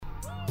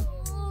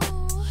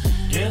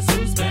Guess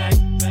who's back?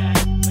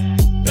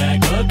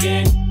 Back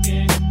again.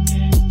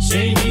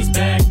 Shady's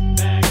back.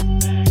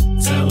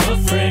 Tell a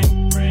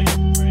friend.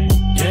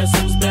 Guess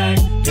who's back?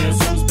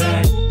 Guess who's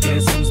back?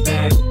 Guess who's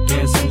back?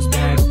 Guess who's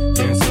back?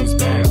 Guess who's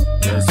back?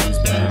 Guess who's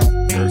back?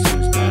 Guess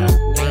who's back?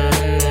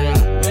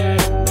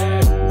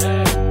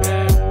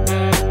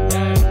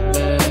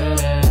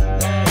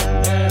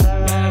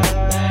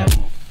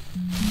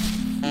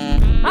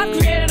 I've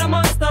created a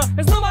monster.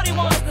 Cause nobody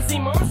wants to see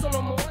monster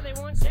no more. They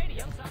want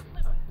Shady. I'm sorry.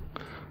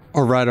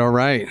 All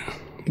right.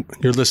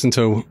 You're listening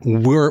to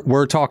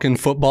We're Talking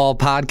Football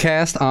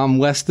podcast. I'm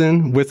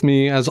Weston. With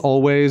me, as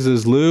always,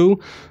 is Lou.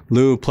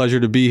 Lou, pleasure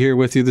to be here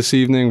with you this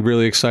evening.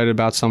 Really excited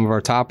about some of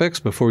our topics.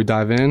 Before we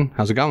dive in,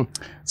 how's it going?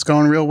 It's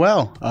going real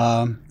well.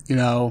 I'm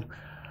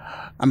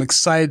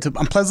excited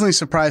I'm pleasantly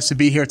surprised to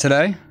be here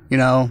today.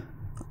 The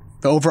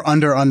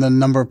over-under on the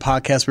number of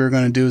podcasts we were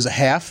going to do is a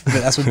half.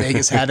 That's what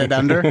Vegas had it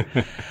under.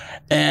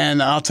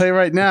 And I'll tell you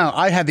right now,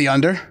 I had the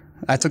under.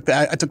 I took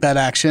that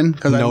action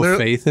because no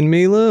faith in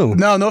me, Lou.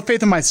 No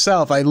faith in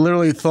myself. I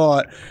literally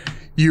thought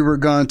you were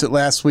going to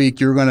last week.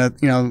 You were going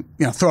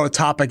to throw a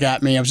topic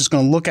at me. I was just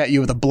going to look at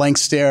you with a blank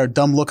stare, a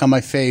dumb look on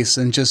my face,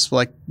 and just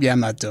like, yeah, I'm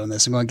not doing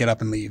this. I'm going to get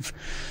up and leave.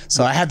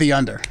 So I had the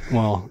under.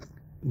 Well,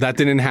 that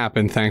didn't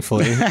happen,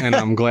 thankfully, and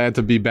I'm glad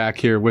to be back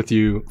here with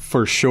you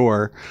for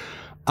sure.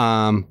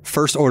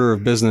 First order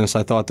of business,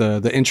 I thought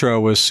the intro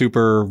was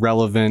super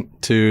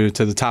relevant to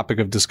the topic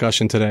of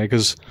discussion today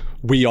because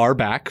we are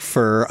back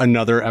for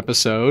another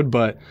episode.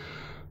 But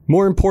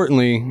more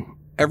importantly,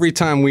 every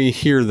time we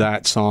hear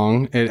that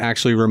song, it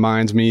actually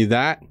reminds me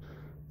that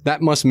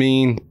must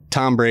mean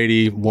Tom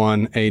Brady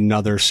won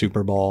another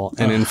Super Bowl.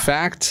 And in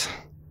fact,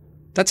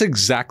 that's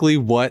exactly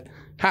what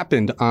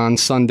happened on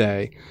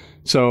Sunday.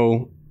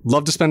 So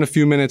love to spend a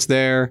few minutes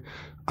there.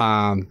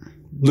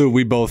 Lou,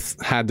 we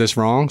both had this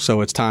wrong,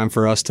 so it's time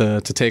for us to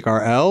take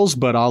our L's,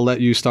 but I'll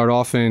let you start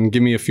off and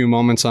give me a few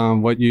moments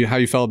on how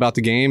you felt about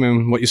the game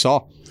and what you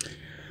saw.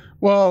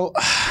 Well,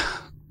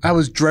 I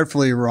was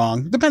dreadfully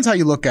wrong. Depends how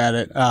you look at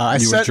it.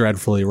 You were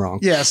dreadfully wrong.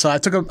 Yeah, so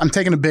I'm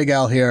taking a big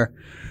L here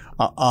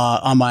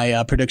on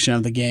my prediction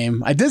of the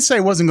game. I did say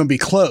it wasn't going to be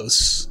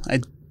close,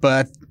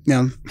 but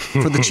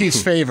for the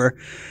Chiefs' favor,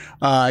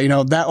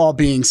 that all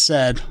being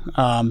said,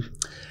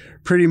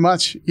 pretty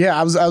much, yeah,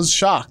 I was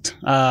shocked.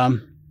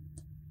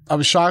 I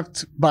was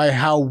shocked by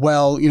how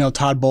well,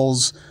 Todd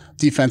Bowles'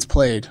 defense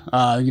played.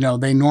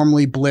 They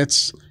normally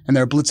blitz, and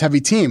they're a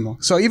blitz-heavy team.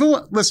 So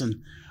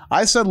listen,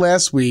 I said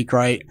last week,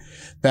 right,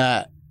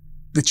 that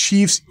the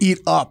Chiefs eat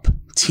up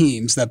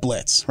teams that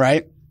blitz,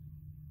 right?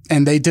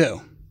 And they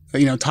do.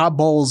 Todd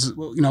Bowles,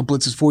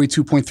 blitzes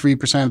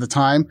 42.3% of the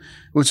time,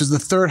 which is the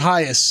third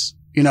highest,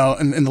 in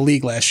the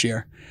league last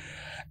year.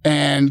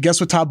 And guess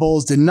what Todd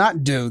Bowles did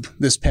not do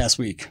this past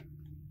week?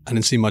 I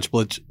didn't see much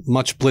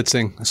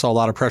blitzing. I saw a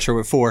lot of pressure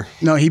with 4.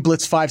 No, he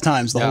blitzed 5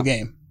 times the whole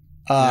game.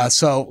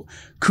 So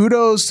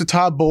kudos to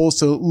Todd Bowles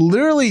to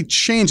literally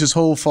change his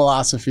whole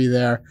philosophy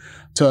there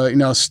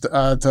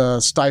to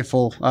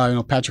stifle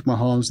Patrick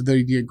Mahomes.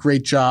 They did a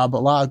great job.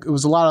 It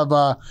was a lot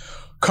of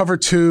cover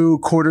 2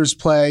 quarters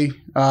play,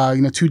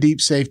 2 deep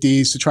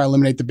safeties to try to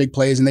eliminate the big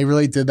plays, and they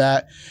really did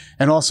that.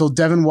 And also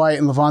Devin White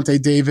and Levante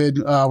David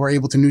were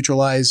able to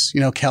neutralize,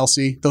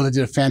 Kelsey, though they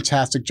did a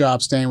fantastic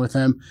job staying with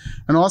him.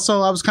 And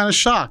also I was kind of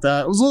shocked.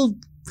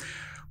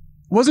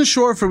 Wasn't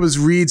sure if it was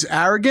Reed's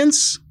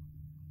arrogance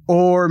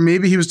or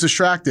maybe he was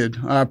distracted.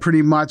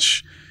 Pretty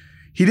much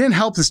he didn't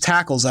help his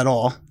tackles at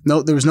all.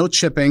 No, there was no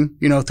chipping,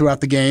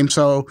 throughout the game.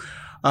 So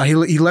he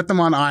let them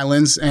on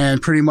islands and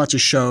pretty much it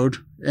showed.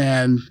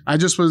 And I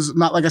just was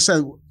not, like I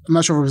said, I'm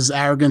not sure if it was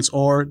arrogance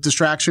or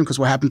distraction because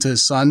what happened to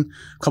his son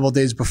a couple of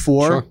days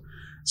before. Sure.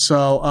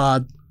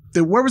 So,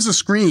 where was the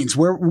screens?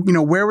 Where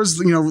was,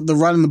 the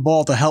running the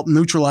ball to help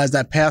neutralize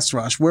that pass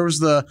rush? Where was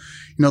the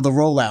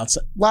rollouts?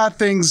 A lot of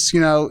things,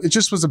 it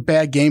just was a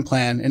bad game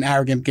plan, an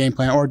arrogant game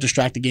plan or a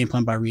distracted game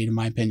plan by Reed, in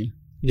my opinion.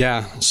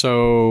 Yeah,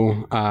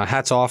 so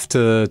hats off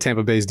to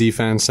Tampa Bay's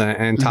defense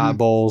and Todd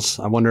Bowles.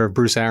 I wonder if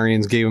Bruce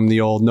Arians gave him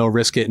the old no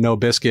risk it, no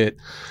biscuit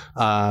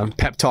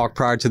pep talk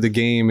prior to the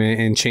game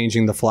and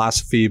changing the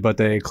philosophy, but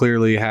they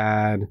clearly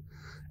had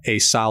a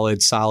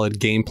solid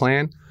game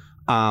plan.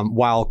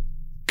 While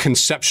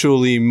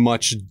conceptually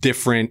much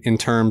different in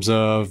terms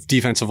of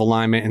defensive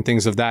alignment and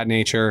things of that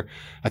nature,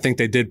 I think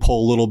they did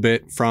pull a little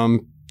bit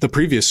from the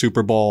previous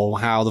Super Bowl,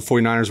 how the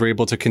 49ers were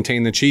able to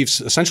contain the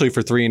Chiefs essentially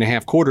for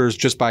 3.5 quarters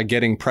just by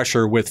getting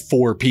pressure with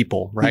 4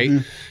 people, right?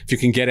 If you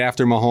can get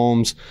after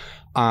Mahomes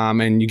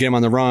and you get him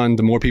on the run,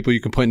 the more people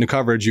you can put into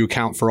coverage, you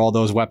account for all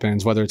those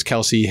weapons, whether it's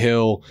Kelsey,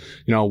 Hill,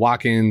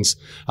 Watkins,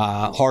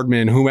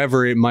 Hardman,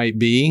 whoever it might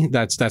be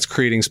that's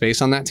creating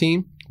space on that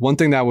team. One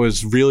thing that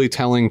was really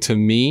telling to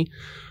me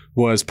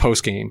was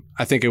post-game.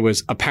 I think it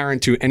was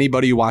apparent to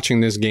anybody watching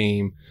this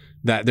game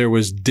that there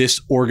was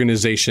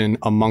disorganization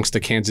amongst the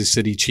Kansas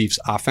City Chiefs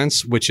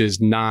offense, which is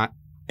not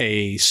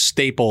a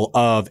staple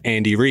of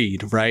Andy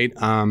Reid, right?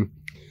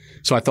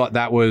 So I thought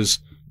that was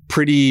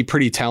pretty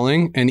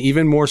telling. And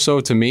even more so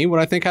to me, what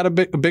I think had a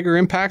bigger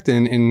impact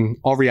in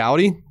all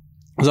reality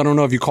because I don't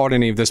know if you caught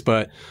any of this,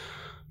 but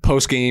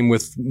post game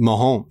with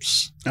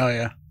Mahomes. Oh,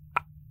 yeah.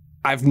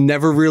 I've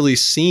never really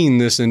seen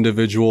this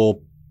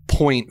individual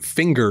point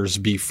fingers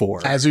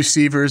before. As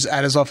receivers,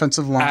 at his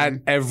offensive line.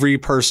 At every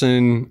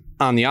person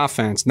on the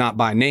offense, not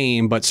by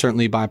name, but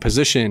certainly by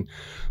position.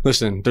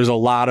 Listen, there's a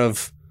lot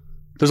of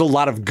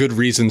good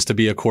reasons to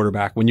be a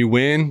quarterback. When you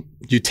win,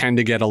 you tend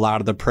to get a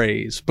lot of the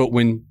praise. But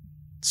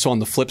so on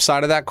the flip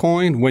side of that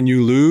coin, when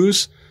you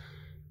lose,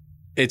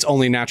 it's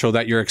only natural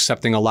that you're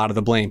accepting a lot of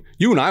the blame.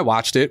 You and I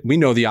watched it. We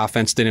know the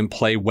offense didn't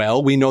play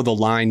well. We know the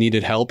line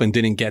needed help and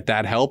didn't get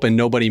that help, and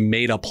nobody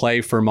made a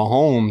play for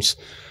Mahomes.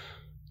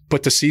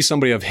 But to see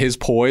somebody of his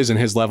poise and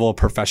his level of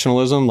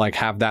professionalism, like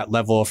have that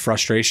level of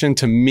frustration,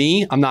 to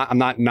me, I'm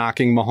not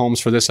knocking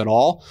Mahomes for this at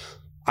all.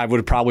 I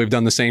would probably have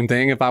done the same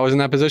thing if I was in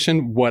that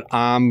position. What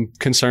I'm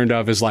concerned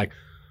of is like,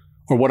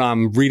 or what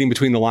I'm reading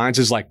between the lines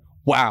is like,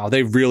 wow,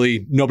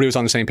 nobody was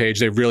on the same page.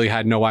 They really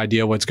had no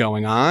idea what's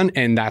going on.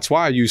 And that's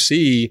why you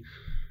see,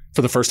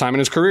 for the first time in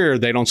his career,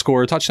 they don't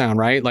score a touchdown,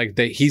 right? Like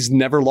he's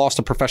never lost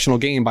a professional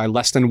game by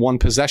less than one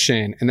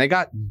possession. And they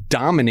got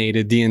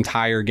dominated the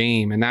entire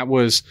game. And that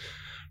was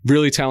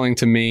really telling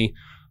to me.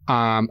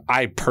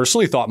 I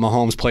personally thought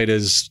Mahomes played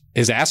his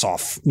ass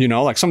off.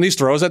 Like some of these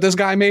throws that this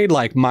guy made,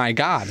 like, my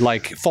God,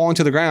 like falling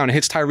to the ground,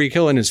 hits Tyreek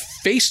Hill in his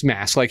face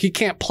mask. Like he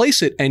can't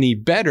place it any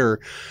better.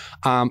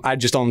 I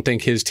just don't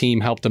think his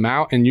team helped him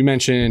out. And you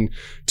mentioned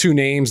two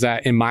names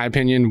that, in my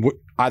opinion,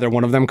 either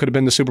one of them could have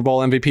been the Super Bowl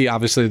MVP.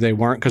 Obviously, they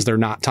weren't because they're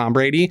not Tom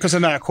Brady. Because they're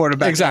not a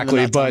quarterback.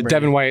 Exactly. But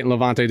Devin White and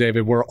Levante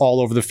David were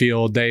all over the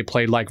field. They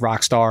played like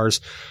rock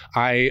stars.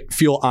 I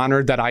feel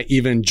honored that I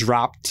even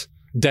dropped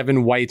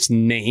Devin White's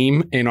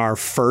name in our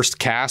first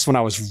cast when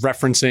I was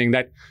referencing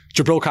that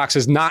Jabril Cox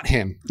is not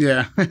him.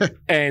 Yeah.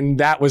 And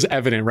that was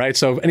evident, right?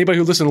 So anybody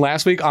who listened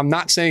last week, I'm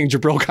not saying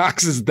Jabril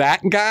Cox is that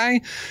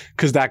guy,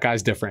 because that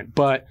guy's different.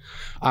 But,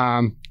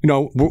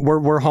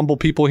 we're humble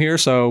people here,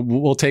 so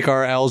we'll take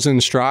our L's in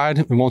stride.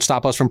 It won't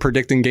stop us from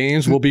predicting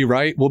games. We'll be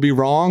right. We'll be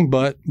wrong,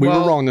 but we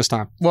were wrong this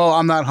time. Well,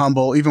 I'm not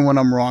humble. Even when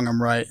I'm wrong,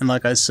 I'm right. And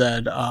like I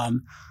said,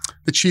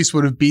 the Chiefs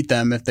would have beat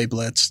them if they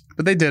blitzed,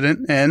 but they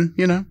didn't. And,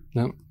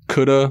 No.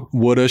 Coulda,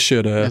 woulda,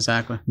 shoulda.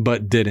 Exactly.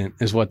 But didn't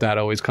is what that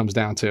always comes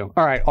down to.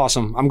 All right,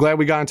 awesome. I'm glad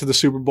we got into the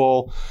Super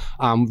Bowl.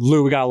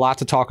 Lou, we got a lot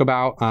to talk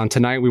about.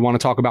 Tonight we want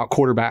to talk about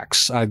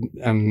quarterbacks.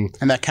 And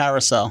that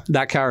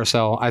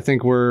carousel. I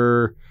think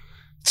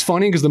it's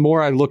funny because the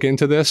more I look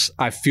into this,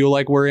 I feel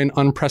like we're in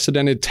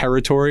unprecedented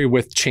territory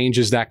with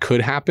changes that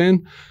could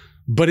happen.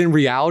 But in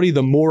reality,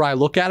 the more I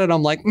look at it,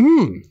 I'm like,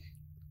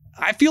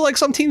 I feel like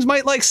some teams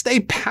might like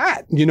stay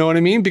pat, you know what I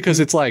mean? Because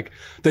it's like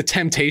the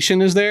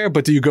temptation is there,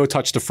 but do you go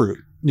touch the fruit?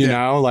 You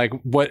know, like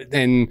what?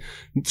 And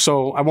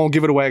so I won't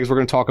give it away because we're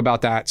going to talk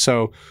about that.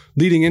 So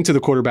leading into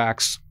the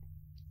quarterbacks,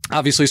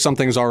 obviously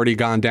something's already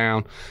gone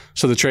down.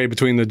 So the trade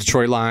between the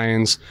Detroit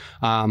Lions,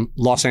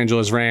 Los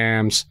Angeles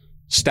Rams,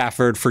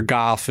 Stafford for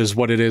Goff is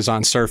what it is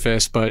on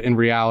surface, but in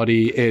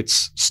reality,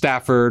 it's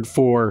Stafford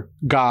for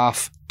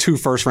Goff, 2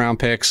 first-round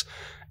picks,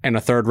 and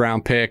a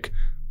 3rd-round pick.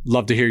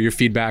 Love to hear your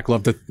feedback.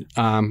 Love to,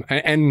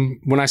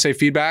 and when I say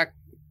feedback,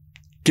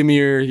 give me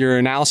your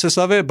analysis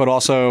of it, but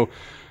also,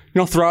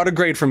 throw out a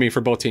grade for me for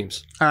both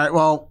teams. All right.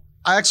 Well,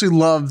 I actually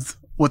loved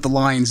what the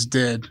Lions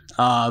did,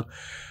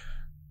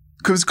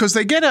 because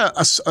they get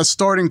a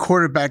starting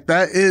quarterback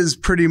that is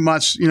pretty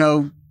much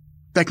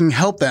that can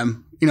help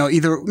them.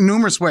 Either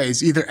numerous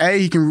ways. Either A,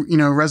 he can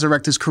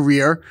resurrect his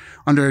career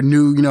under a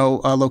new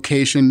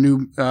location,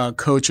 new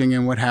coaching,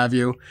 and what have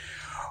you.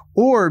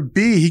 Or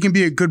B, he can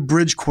be a good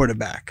bridge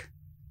quarterback.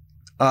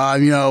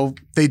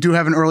 They do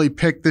have an early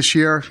pick this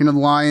year, the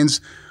Lions,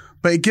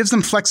 but it gives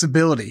them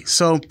flexibility.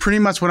 So pretty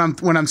much what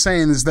I'm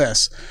saying is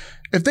this: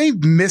 if they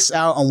miss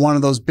out on one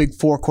of those big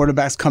 4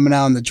 quarterbacks coming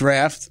out in the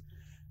draft,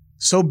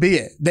 so be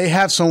it. They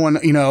have someone,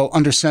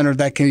 under center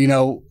that can,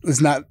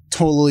 is not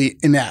totally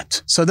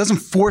inept. So it doesn't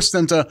force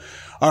them to,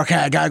 okay,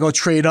 I gotta go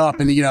trade up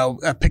and,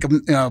 pick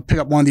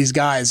up one of these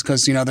guys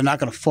because, they're not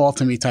going to fall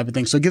to me type of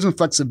thing. So it gives them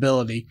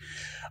flexibility.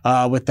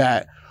 With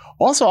that.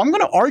 Also, I'm going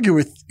to argue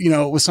with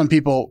some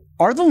people.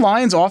 Are the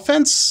Lions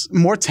offense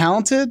more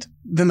talented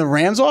than the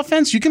Rams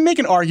offense? You can make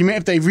an argument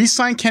if they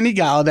re-sign Kenny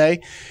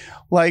Galladay.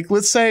 Like,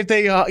 let's say if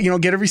they,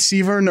 get a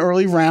receiver in the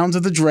early rounds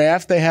of the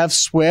draft, they have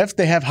Swift,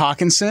 they have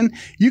Hawkinson.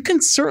 You can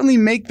certainly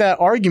make that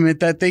argument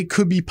that they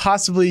could be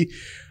possibly,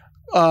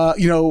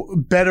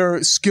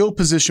 better skill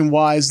position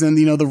wise than,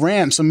 the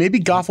Rams. So maybe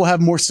Goff will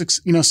have more,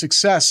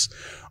 success,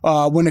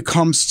 when it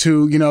comes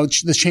to,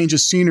 the change of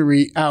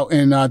scenery out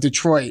in,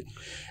 Detroit.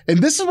 And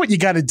this is what you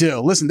got to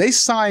do. Listen, they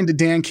signed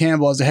Dan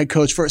Campbell as a head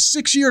coach for a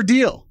 6-year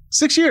deal.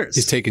 6 years.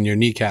 He's taking your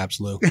kneecaps,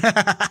 Lou.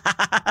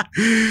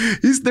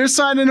 They're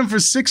signing him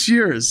for 6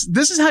 years.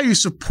 This is how you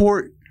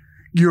support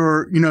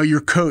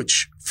your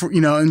coach for,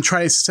 and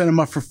try to set him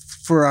up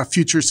for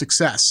future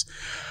success.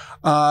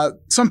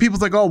 Some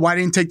people's like, oh, why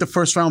didn't you take the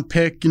 1st round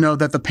pick,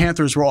 that the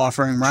Panthers were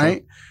offering,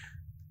 right? Sure.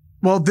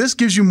 Well, this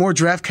gives you more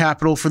draft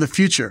capital for the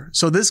future.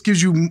 So this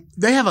gives you,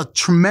 they have a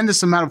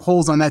tremendous amount of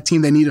holes on that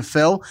team they need to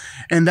fill.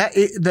 And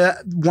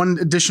that one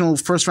additional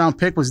first round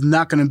pick was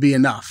not going to be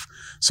enough.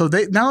 So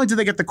they, not only do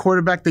they get the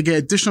quarterback, they get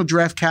additional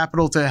draft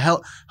capital to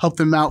help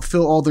them out,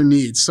 fill all their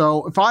needs.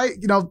 So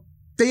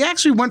they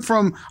actually went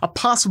from a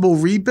possible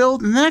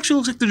rebuild, and it actually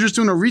looks like they're just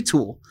doing a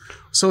retool.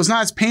 So it's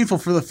not as painful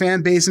for the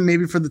fan base and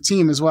maybe for the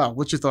team as well.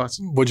 What's your thoughts?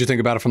 What'd you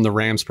think about it from the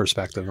Rams'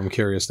 perspective? I'm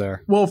curious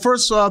there. Well,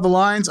 first, the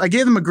Lions, I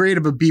gave them a grade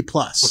of a B+.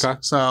 Okay.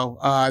 So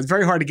it's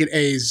very hard to get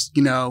A's,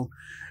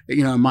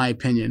 in my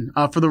opinion.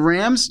 For the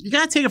Rams, you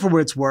got to take it for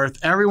what it's worth.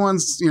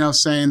 Everyone's,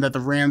 saying that the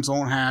Rams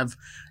won't have,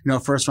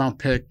 first round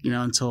pick,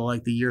 until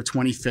like the year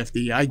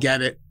 2050. I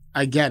get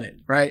it,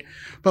 right?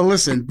 But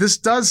listen, this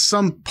does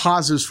some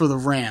positives for the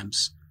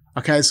Rams.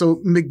 Okay, so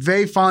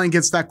McVay finally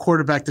gets that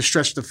quarterback to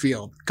stretch the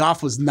field.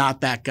 Goff was not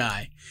that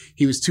guy.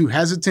 He was too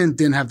hesitant,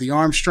 didn't have the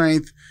arm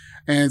strength.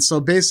 And so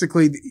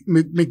basically,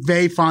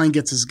 McVay finally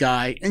gets his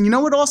guy. And you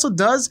know what it also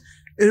does?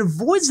 It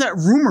avoids that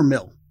rumor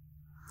mill.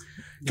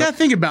 You got to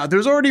think about it.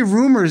 There's already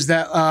rumors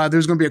that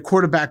there's going to be a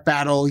quarterback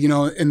battle,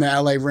 in the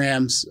LA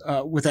Rams,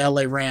 with the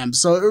LA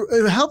Rams. So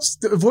it helps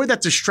to avoid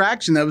that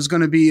distraction that was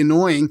going to be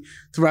annoying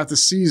throughout the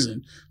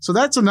season. So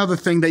that's another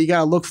thing that you got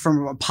to look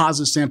from a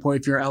positive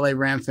standpoint if you're an LA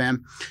Ram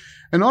fan.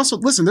 And also,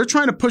 listen, they're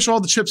trying to push all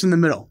the chips in the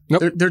middle.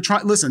 Nope. They're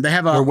trying. Listen, they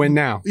have a. They're win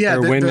now. Yeah,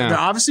 they're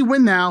obviously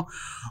win now.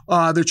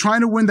 They're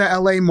trying to win the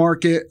LA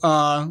market,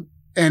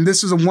 and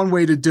this is one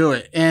way to do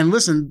it. And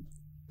listen,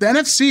 the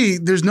NFC,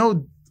 there's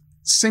no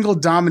single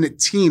dominant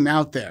team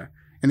out there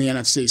in the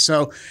NFC.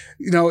 So,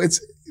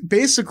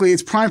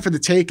 it's prime for the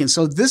taking.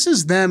 So this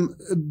is them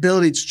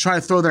ability to try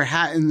to throw their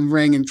hat in the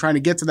ring and trying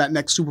to get to that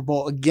next Super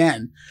Bowl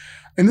again.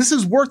 And this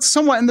has worked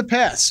somewhat in the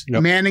past.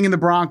 Yep. Manning and the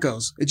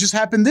Broncos. It just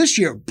happened this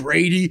year.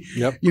 Brady,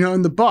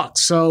 in the Bucs.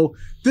 So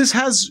this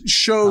has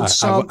showed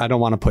some. I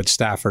don't want to put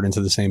Stafford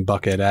into the same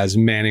bucket as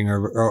Manning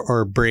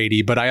or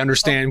Brady, but I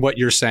understand what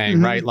you're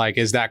saying, right? Like,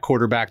 is that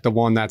quarterback the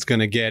one that's going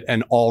to get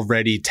an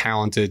already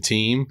talented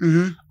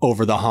team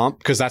over the hump?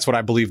 Because that's what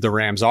I believe the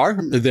Rams are.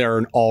 They're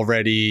an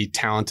already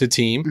talented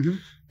team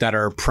that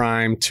are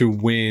primed to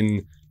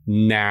win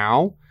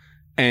now.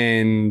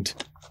 And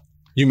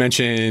you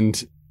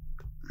mentioned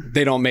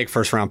they don't make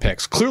first round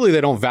picks. Clearly, they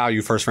don't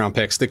value first round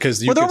picks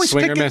because you could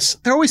swing or miss.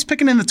 They're always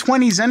picking in the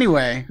 20s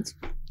anyway.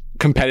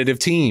 Competitive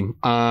team.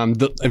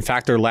 In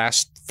fact, their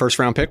last first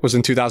round pick was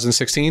in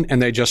 2016,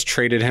 and they just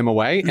traded him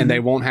away, and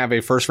they won't have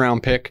a first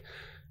round pick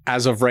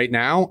as of right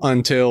now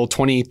until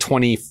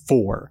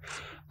 2024.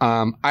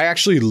 I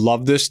actually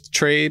love this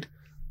trade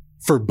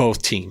for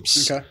both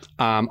teams. Okay.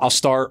 I'll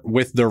start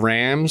with the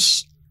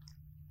Rams.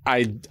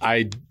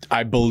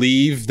 I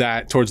believe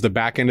that towards the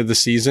back end of the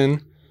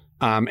season,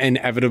 and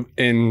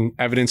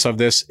evidence of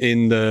this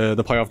in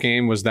the playoff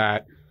game was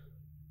that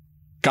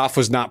Goff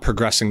was not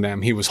progressing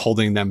them. He was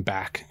holding them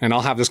back. And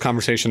I'll have this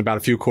conversation about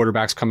a few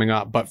quarterbacks coming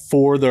up. But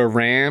for the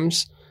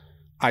Rams,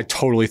 I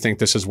totally think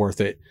this is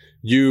worth it.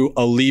 You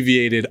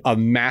alleviated a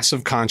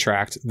massive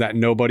contract that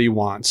nobody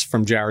wants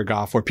from Jared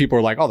Goff, where people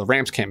are like, oh, the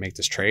Rams can't make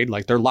this trade.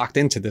 Like, they're locked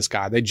into this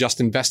guy. They just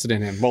invested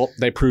in him. Well,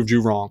 they proved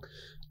you wrong.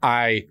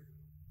 I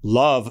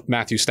love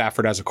Matthew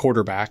Stafford as a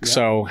quarterback. Yeah.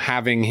 So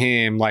having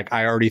him,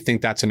 I already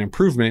think that's an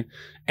improvement.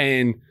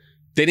 And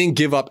they didn't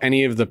give up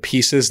any of the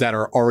pieces that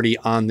are already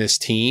on this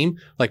team.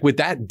 Like, with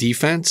that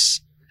defense,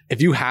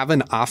 if you have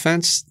an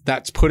offense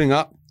that's putting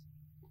up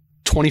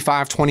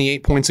 25,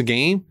 28 points a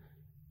game,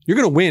 you're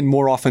going to win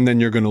more often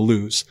than you're going to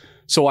lose.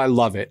 So I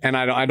love it. And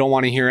I don't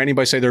want to hear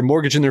anybody say they're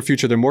mortgaging their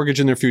future. They're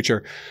mortgaging their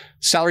future.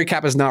 Salary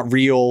cap is not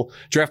real.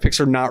 Draft picks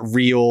are not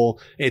real.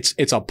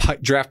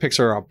 Draft picks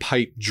are a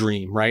pipe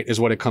dream, right? Is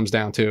what it comes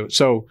down to.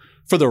 So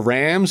for the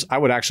Rams, I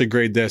would actually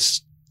grade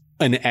this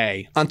an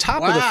A. On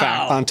top of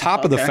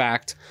the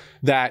fact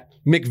that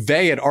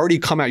McVay had already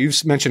come out.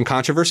 You've mentioned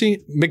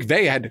controversy.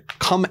 McVay had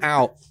come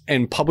out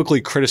and publicly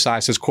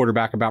criticized his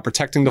quarterback about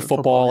protecting the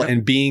football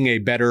and being a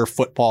better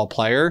football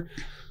player.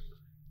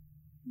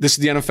 This is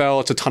the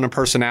NFL. It's a ton of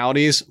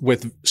personalities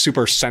with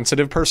super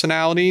sensitive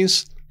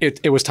personalities.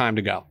 It was time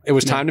to go. It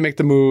was time to make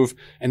the move.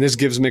 And this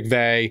gives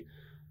McVay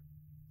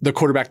the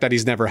quarterback that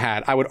he's never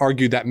had. I would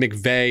argue that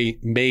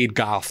McVay made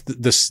Goff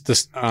this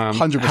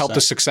 100%. Helped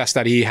the success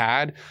that he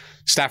had.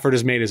 Stafford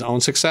has made his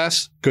own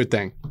success. Good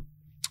thing.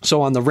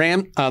 So on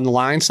the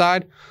Lions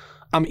side,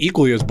 I'm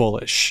equally as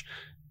bullish.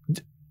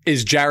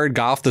 Is Jared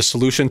Goff the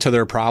solution to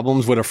their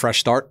problems with a fresh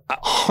start?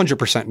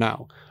 100%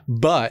 no.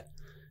 But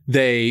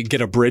they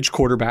get a bridge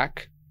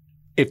quarterback.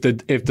 If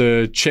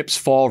the chips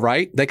fall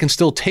right, they can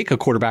still take a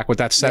quarterback with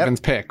that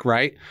seventh pick,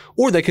 right?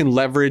 Or they can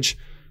leverage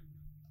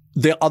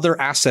the other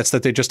assets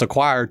that they just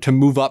acquired to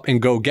move up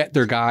and go get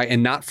their guy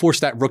and not force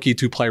that rookie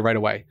to play right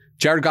away.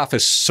 Jared Goff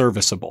is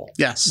serviceable.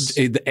 Yes.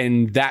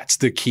 And that's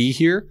the key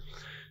here.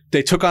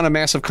 They took on a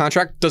massive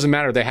contract. Doesn't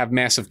matter. They have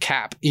massive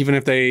cap. Even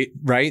if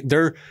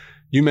they're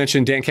You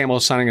mentioned Dan Campbell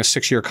signing a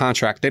 6-year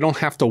contract. They don't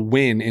have to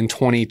win in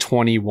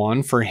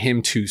 2021 for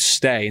him to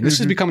stay. And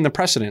this is becoming the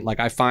precedent. Like,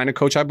 I find a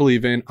coach I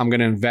believe in. I'm going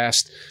to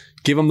invest,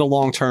 give him the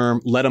long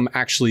term, let him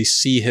actually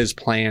see his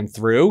plan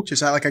through.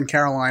 Just like in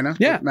Carolina.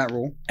 Yeah. Matt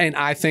Rule. And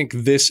I think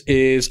this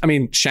is, I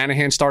mean,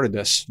 Shanahan started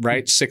this,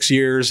 right? 6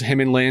 years, him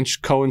and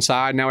Lynch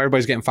coincide. Now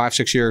everybody's getting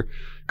 5-6 year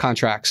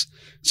contracts.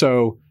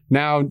 So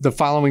now the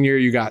following year,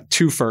 you got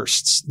 2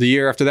 firsts. The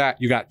year after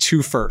that, you got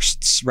 2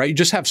 firsts, right? You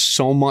just have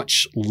so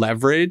much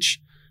leverage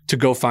to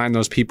go find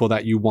those people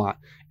that you want.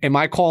 Am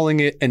I calling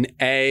it an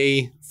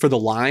A for the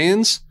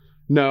Lions?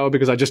 No,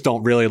 because I just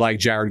don't really like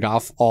Jared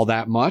Goff all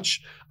that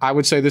much. I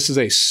would say this is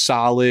a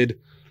solid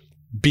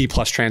B+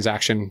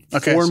 transaction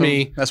for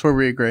me. That's where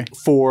we agree.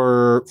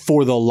 For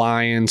the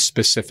Lions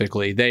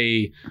specifically.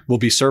 They will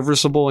be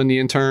serviceable in the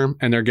interim,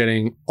 and they're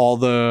getting all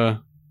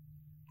the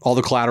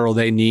collateral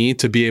they need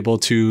to be able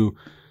to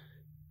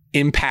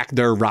impact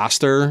their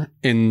roster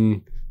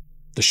in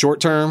the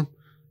short term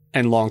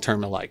and long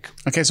term alike.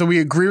 Okay, so we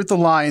agree with the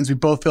Lions. We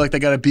both feel like they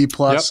got a B+.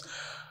 Yep.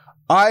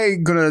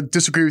 I'm gonna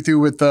disagree with you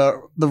with the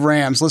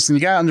Rams. Listen,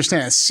 you gotta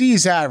understand, C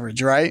is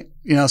average, right?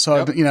 So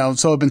I've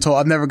been told.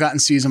 I've never gotten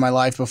C's in my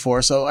life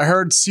before, so I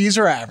heard C's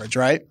are average,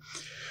 right?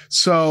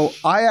 So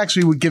I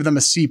actually would give them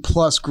a C+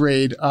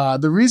 grade.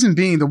 The reason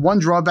being, the one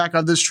drawback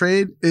of this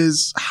trade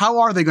is how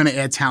are they going to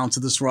add talent to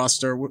this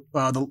roster,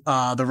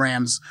 the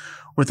Rams,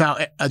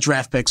 without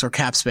draft picks or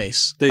cap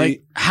space?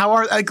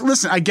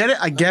 Listen, I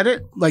get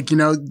it.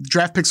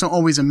 Draft picks don't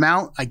always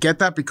amount. I get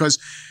that because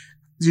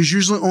there's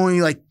usually only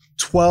like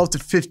 12 to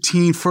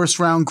 15 first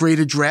round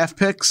graded draft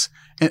picks.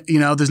 And,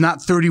 there's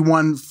not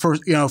 31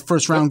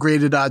 first round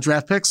graded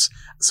draft picks.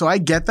 So I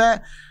get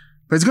that.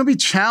 But it's going to be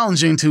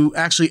challenging to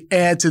actually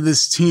add to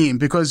this team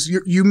because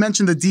you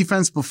mentioned the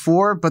defense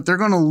before, but they're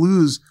going to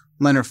lose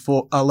Leonard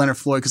Floyd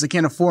because they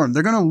can't afford him.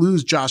 They're going to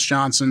lose Josh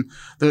Johnson,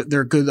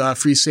 their good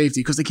free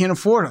safety, because they can't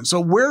afford him.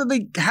 So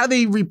how are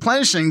they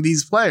replenishing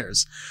these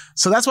players?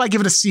 So that's why I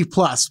give it a C+,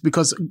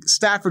 because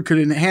Stafford could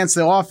enhance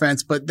the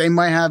offense, but they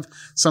might have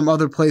some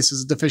other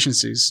places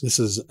deficiencies. This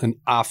is an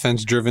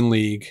offense-driven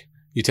league.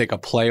 You take a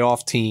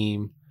playoff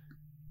team,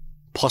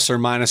 plus or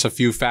minus a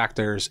few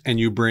factors, and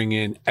you bring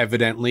in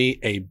evidently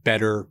a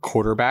better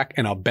quarterback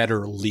and a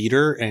better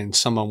leader and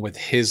someone with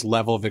his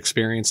level of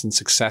experience and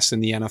success in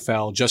the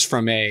NFL, just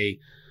from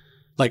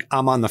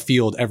I'm on the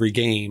field every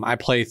game. I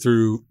play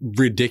through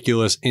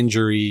ridiculous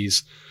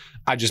injuries.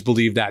 I just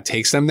believe that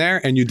takes them there.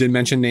 And you did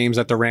mention names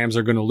that the Rams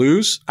are going to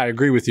lose. I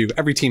agree with you.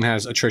 Every team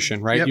has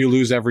attrition, right? Yep. You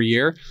lose every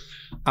year.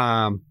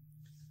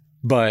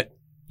 But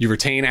you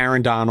retain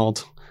Aaron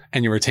Donald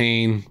and you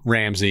retain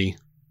Ramsey.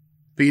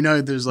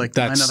 But there's 9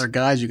 other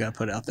guys you got to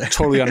put out there.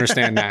 Totally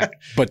understand that.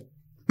 But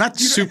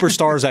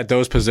superstars at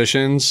those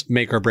positions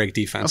make or break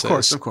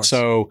defenses. Of course.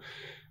 So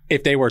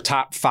if they were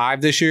top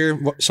 5 this year,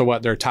 so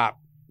what, they're top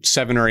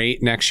 7 or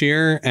 8 next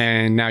year,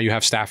 and now you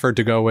have Stafford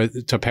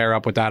to pair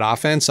up with that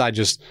offense. I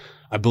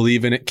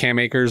believe in it. Cam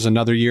Akers,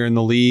 another year in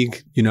the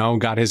league,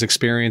 got his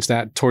experience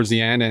that towards the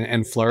end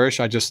and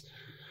flourish.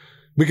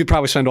 We could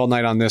probably spend all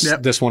night on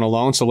this one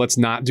alone, so let's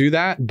not do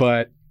that.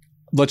 But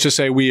let's just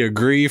say we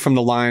agree from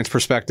the Lions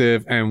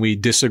perspective and we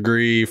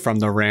disagree from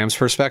the Rams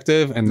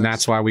perspective. And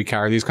that's why we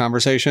carry these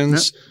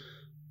conversations,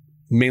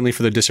 mainly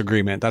for the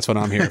disagreement. That's what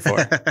I'm here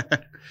for.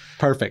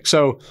 Perfect.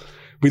 So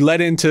we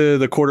led into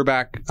the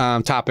quarterback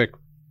topic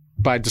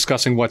by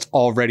discussing what's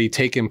already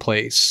taken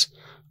place.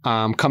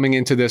 Coming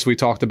into this, we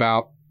talked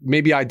about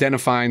maybe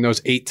identifying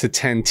those 8 to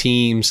 10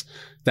 teams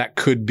that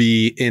could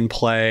be in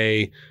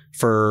play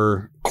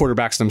for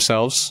quarterbacks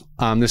themselves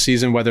this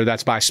season, whether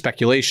that's by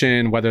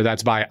speculation, whether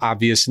that's by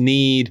obvious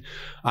need.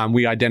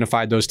 We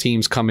identified those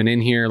teams coming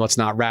in here. Let's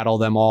not rattle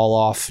them all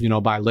off,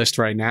 by list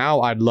right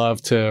now. I'd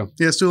love to.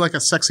 Yeah, let's do like a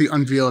sexy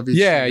unveil of each.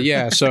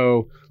 Yeah.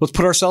 So let's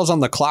put ourselves on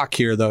the clock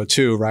here, though,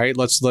 too, right?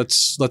 Let's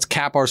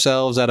cap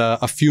ourselves at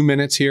a few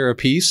minutes here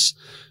apiece,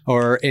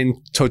 or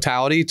in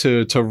totality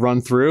to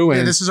run through.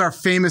 And this is our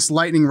famous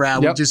lightning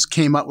round we just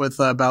came up with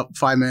about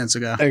 5 minutes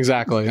ago.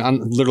 Exactly. I'm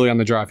literally on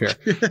the drive here.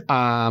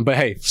 But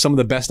hey, some of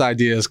the best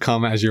ideas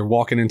come as you're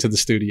walking into the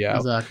studio.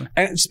 Exactly.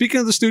 And speaking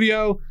of the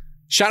studio,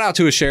 shout out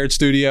to a shared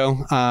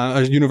studio,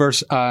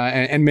 Universe,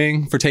 and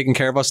Ming for taking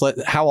care of us.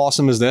 How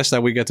awesome is this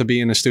that we get to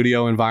be in a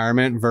studio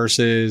environment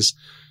versus,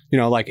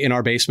 like in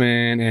our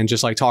basement and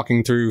just like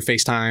talking through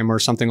FaceTime or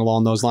something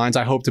along those lines.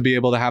 I hope to be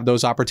able to have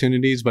those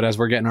opportunities, but as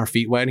we're getting our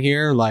feet wet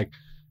here,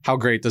 how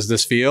great does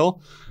this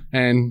feel?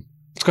 And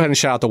let's go ahead and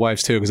shout out the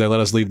wives too, because they let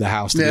us leave the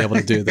house to be able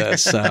to do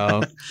this.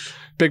 So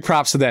big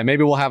props to them.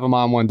 Maybe we'll have them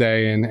on one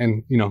day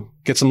and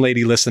get some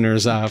lady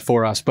listeners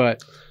for us.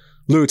 But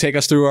Lou, take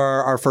us through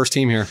our first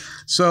team here.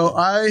 So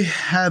I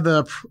had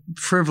the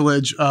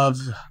privilege of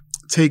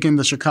taking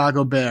the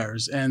Chicago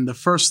Bears, and the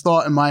first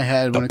thought in my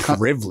head when it comes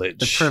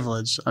the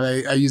privilege,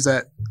 I use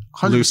that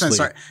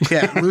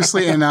 100%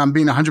 loosely, and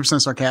being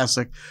 100%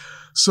 sarcastic.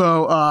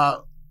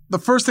 So the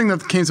first thing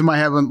that came to my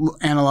head when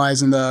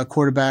analyzing the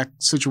quarterback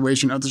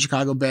situation of the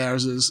Chicago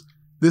Bears is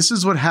this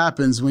is what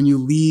happens when you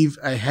leave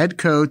a head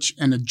coach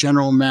and a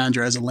general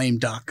manager as a lame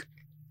duck.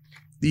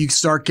 you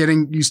start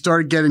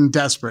getting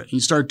desperate. You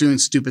start doing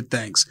stupid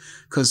things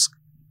because,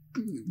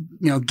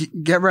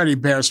 get ready,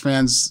 Bears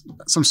fans.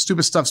 Some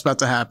stupid stuff's about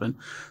to happen.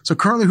 So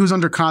currently who's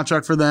under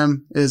contract for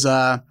them is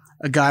a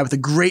guy with a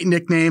great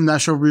nickname.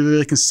 Not sure if we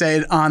really can say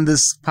it on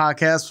this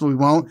podcast, but we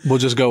won't. We'll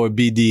just go with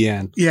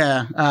BDN.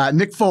 Yeah.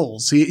 Nick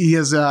Foles. He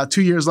has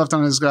 2 years left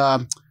on his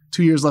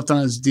 2 years left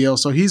on his deal.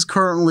 So he's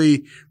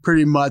currently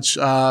pretty much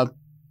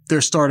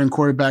their starting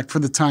quarterback for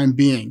the time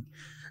being.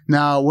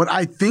 Now, what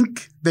I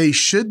think they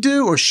should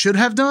do or should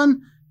have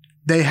done,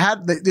 they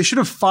should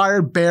have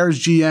fired Bears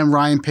GM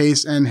Ryan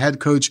Pace and head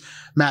coach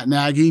Matt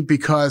Nagy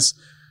because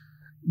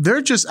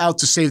they're just out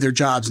to save their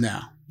jobs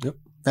now. Yep.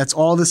 That's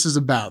all this is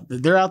about.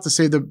 They're out to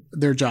save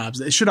their jobs.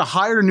 They should have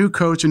hired a new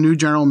coach, a new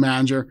general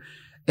manager.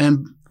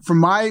 And from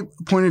my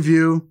point of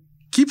view,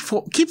 keep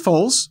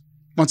Foles.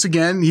 Once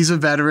again, he's a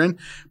veteran,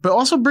 but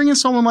also bring in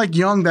someone like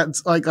young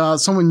that's like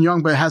someone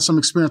young but has some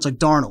experience like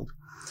Darnold.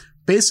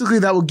 Basically,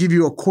 that will give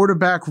you a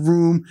quarterback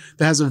room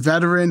that has a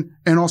veteran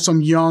and also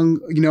some young,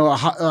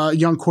 a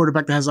young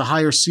quarterback that has a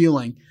higher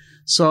ceiling.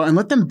 So, and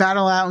let them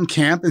battle out in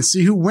camp and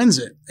see who wins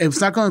it. It's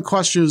not going to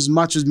cost you as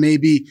much as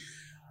maybe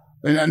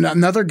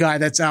another guy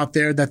that's out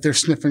there that they're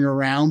sniffing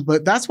around.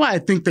 But that's what I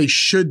think they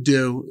should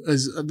do,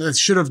 that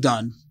should have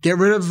done. Get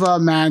rid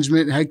of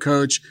management, head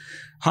coach,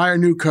 hire a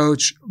new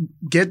coach,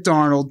 get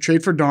Darnold,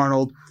 trade for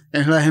Darnold,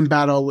 and let him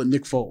battle with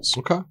Nick Foles.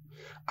 Okay.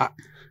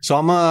 So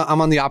I'm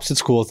on the opposite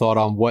school of thought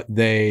on what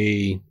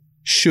they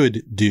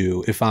should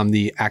do if I'm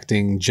the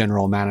acting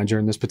general manager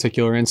in this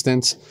particular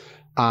instance.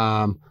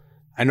 I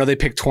know they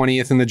picked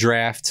 20th in the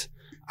draft.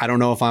 I don't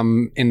know if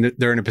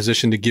they're in a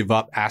position to give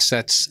up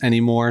assets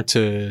anymore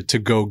to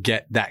go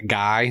get that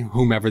guy,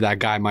 whomever that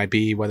guy might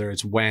be, whether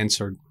it's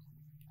Wentz or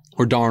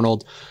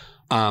Darnold.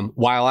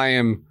 While I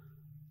am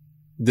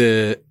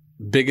the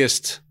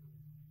biggest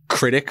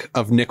critic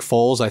of Nick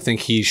Foles, I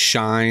think he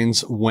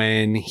shines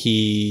when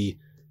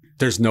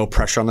there's no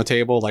pressure on the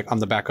table. Like, I'm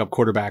the backup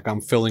quarterback. I'm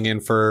filling in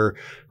for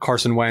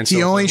Carson Wentz.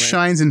 He only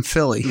shines in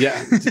Philly.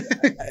 Yeah.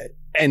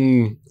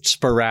 And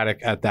sporadic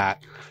at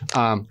that.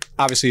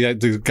 Obviously,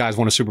 the guys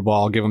won a Super Bowl.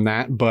 I'll give him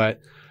that. But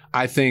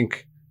I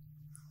think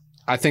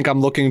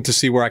I'm looking to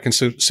see where I can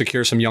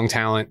secure some young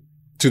talent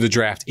to the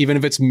draft, even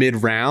if it's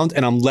mid-round,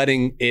 and I'm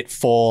letting it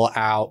fall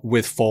out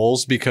with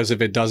Foles, because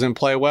if it doesn't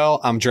play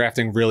well, I'm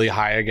drafting really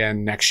high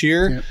again next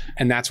year. Yep.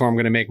 And that's where I'm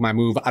going to make my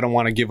move. I don't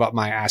want to give up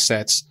my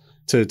assets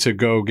to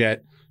go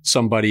get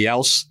somebody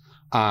else.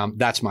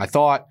 That's my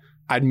thought.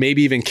 I'd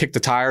maybe even kick the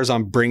tires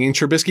on bringing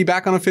Trubisky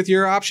back on a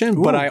fifth-year option,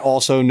 but I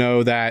also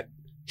know that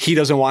he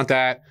doesn't want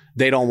that.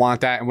 They don't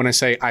want that. And when I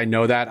say I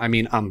know that, I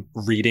mean I'm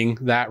reading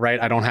that,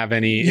 right? I don't have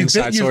any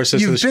inside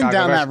sources. You've been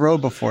down that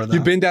road before, though.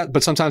 You've been down,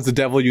 but sometimes the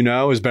devil you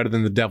know is better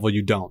than the devil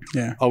you don't.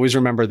 Yeah. Always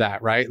remember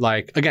that, right?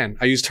 Like, again,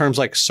 I use terms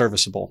like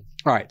serviceable.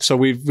 All right, so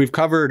we've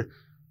covered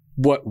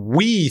what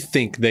we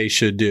think they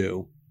should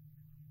do.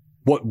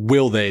 What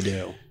will they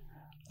do?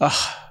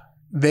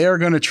 They are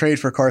going to trade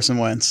for Carson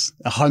Wentz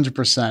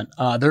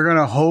 100%. They're going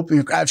to hope,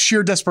 out of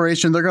sheer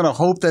desperation, they're going to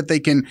hope that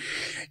they can,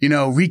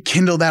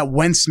 rekindle that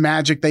Wentz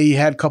magic that he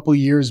had a couple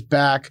years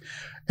back.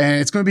 And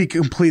it's going to be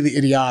completely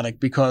idiotic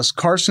because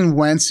Carson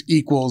Wentz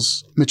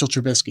equals Mitchell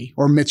Trubisky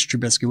or Mitch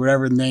Trubisky,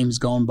 whatever the name is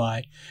going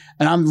by.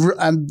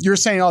 And you're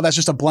saying, oh, that's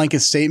just a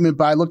blanket statement,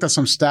 but I looked at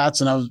some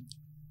stats and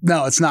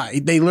no, it's not.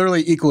 They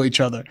literally equal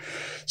each other.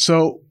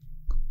 So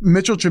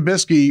Mitchell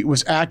Trubisky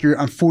was accurate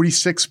on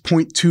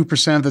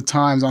 46.2% of the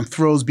times on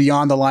throws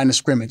beyond the line of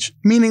scrimmage,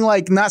 meaning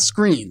like not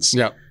screens.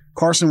 Yep.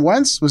 Carson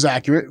Wentz was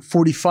accurate,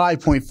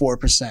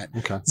 45.4%.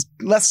 Okay. It's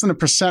less than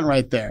 1%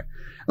 right there.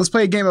 Let's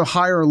play a game of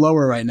higher or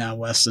lower right now,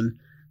 Weston.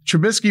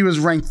 Trubisky was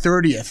ranked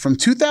 30th from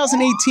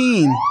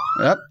 2018.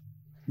 Yep.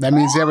 That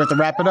means we have to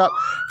wrap it up.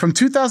 From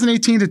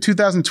 2018 to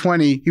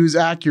 2020, he was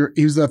accurate.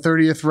 He was the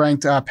 30th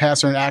ranked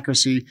passer in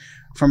accuracy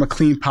from a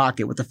clean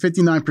pocket with a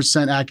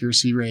 59%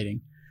 accuracy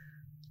rating.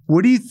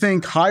 What do you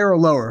think, higher or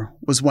lower,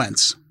 was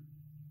Wentz?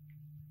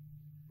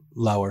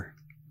 Lower.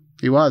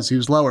 He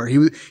was lower. He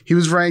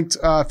was ranked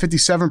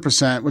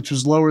 57%, which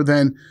was lower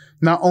than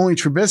not only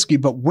Trubisky,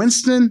 but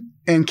Winston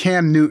and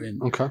Cam Newton.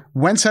 Okay.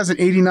 Wentz has an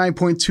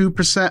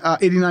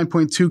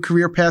 89.2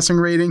 career passing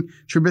rating.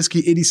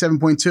 Trubisky,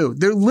 87.2.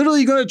 They're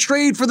literally going to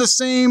trade for the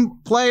same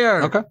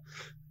player. Okay.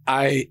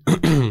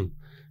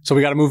 So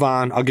we got to move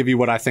on. I'll give you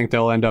what I think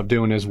they'll end up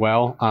doing as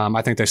well.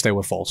 I think they stay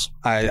with Foles.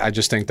 I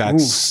just think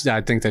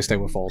I think they stay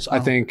with Foles. Oh. I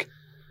think,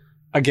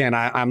 again,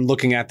 I'm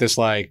looking at this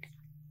like,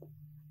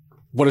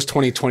 what does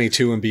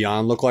 2022 and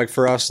beyond look like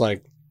for us?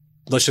 Like,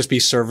 let's just be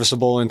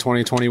serviceable in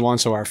 2021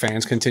 so our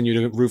fans continue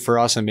to root for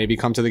us and maybe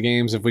come to the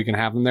games if we can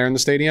have them there in the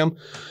stadium.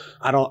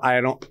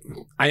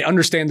 I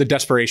understand the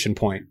desperation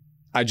point.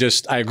 I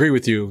agree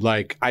with you.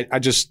 Like, I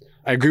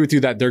agree with you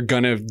that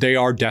they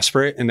are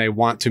desperate and they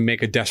want to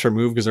make a desperate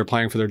move because they're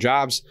playing for their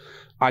jobs.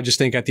 I just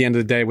think at the end of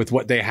the day, with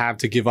what they have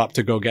to give up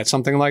to go get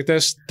something like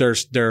this,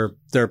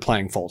 they're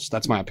playing Foles.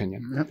 That's my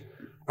opinion. Yep.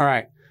 All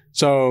right.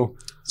 So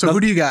who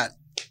do you got?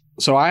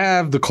 So I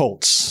have the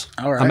Colts.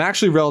 All right. I'm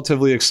actually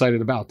relatively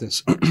excited about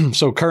this.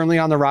 So currently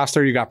on the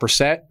roster, you got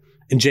Brissett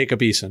and Jacob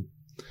Eason.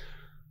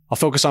 I'll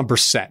focus on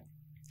Brissett.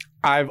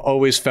 I've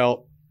always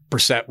felt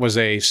Brissett was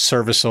a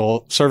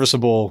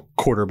serviceable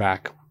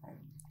quarterback.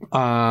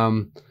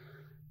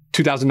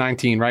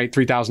 2019, right?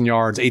 3,000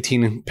 yards,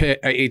 18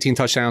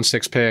 touchdowns,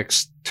 6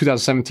 picks.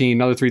 2017,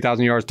 another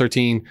 3,000 yards,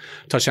 13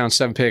 touchdowns,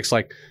 7 picks.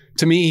 Like,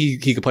 to me,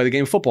 he could play the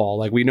game of football.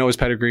 Like, we know his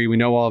pedigree. We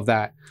know all of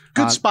that.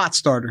 Good spot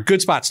starter.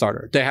 Good spot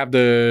starter. They have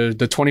the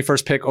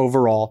 21st pick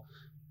overall.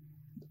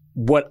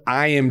 What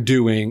I am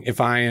doing, if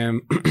I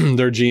am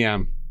their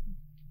GM,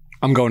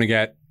 I'm going to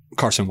get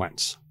Carson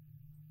Wentz.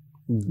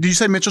 Did you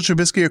say Mitchell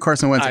Trubisky or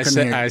Carson Wentz?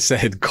 I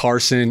said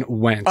Carson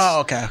Wentz.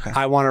 Oh, okay.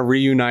 I want to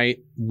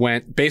reunite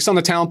Wentz. Based on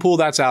the talent pool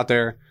that's out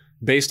there,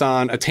 based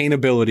on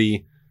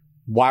attainability,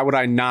 why would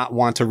I not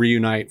want to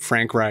reunite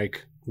Frank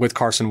Reich with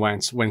Carson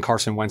Wentz when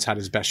Carson Wentz had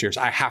his best years?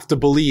 I have to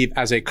believe,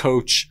 as a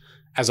coach,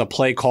 as a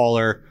play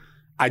caller,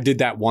 I did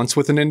that once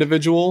with an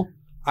individual.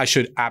 I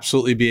should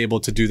absolutely be able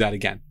to do that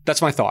again.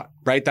 That's my thought,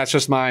 right? That's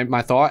just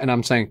my thought. And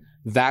I'm saying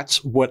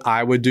that's what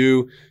I would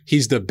do.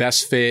 He's the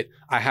best fit.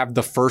 I have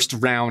the first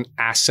round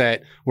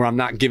asset where I'm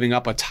not giving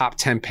up a top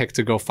 10 pick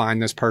to go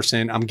find this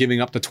person. I'm giving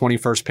up the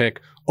 21st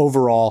pick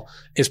overall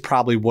is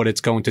probably what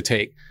it's going to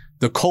take.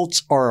 The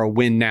Colts are a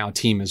win now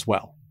team as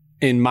well.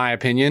 In my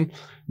opinion,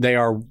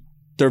 they're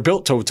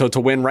built to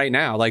win right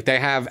now. Like, they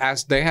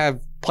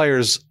have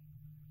players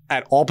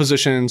at all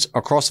positions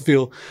across the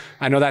field.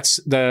 I know that's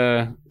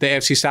the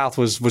AFC South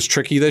was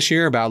tricky this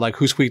year about like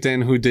who squeaked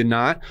in, who did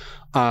not.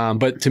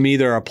 But to me,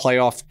 they're a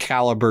playoff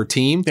caliber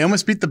team. They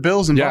almost beat the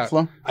Bills in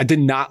Buffalo. I did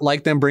not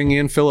like them bringing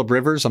in Phillip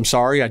Rivers. I'm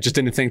sorry. I just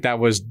didn't think that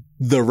was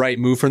the right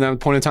move for them at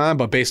the point in time.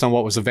 But based on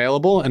what was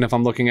available, and if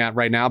I'm looking at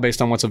right now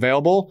based on what's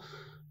available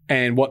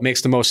and what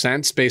makes the most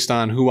sense based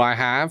on who I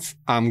have,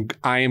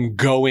 I am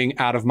going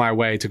out of my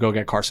way to go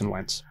get Carson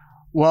Wentz.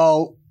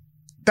 Well,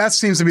 that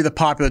seems to be the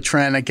popular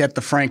trend. I get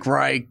the Frank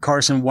Reich,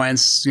 Carson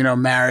Wentz,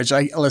 marriage.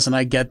 I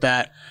get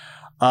that.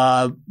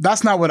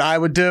 That's not what I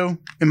would do,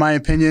 in my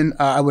opinion.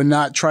 I would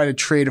not try to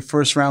trade a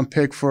first round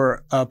pick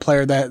for a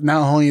player that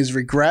not only has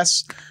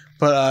regressed,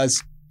 but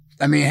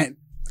the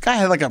guy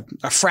had like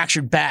a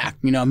fractured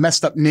back,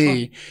 messed up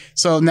knee.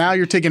 So now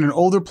you're taking an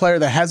older player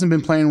that hasn't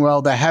been playing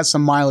well, that has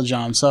some mileage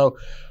on. So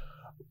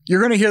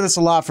you're going to hear this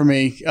a lot from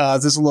me.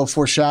 This is a little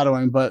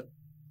foreshadowing, but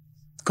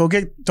go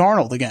get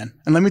Darnold again.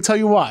 And let me tell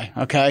you why,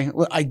 okay?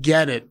 I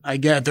get it.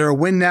 They're a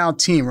win now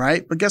team,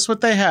 right? But guess what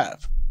they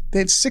have? They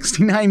have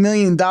 $69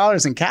 million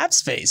in cap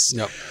space.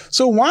 Yep.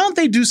 So why don't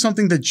they do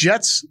something the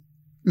Jets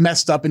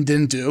messed up and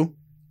didn't do?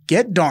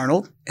 Get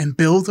Darnold and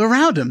build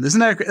around him.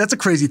 That's a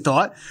crazy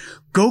thought.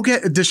 Go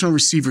get additional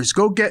receivers.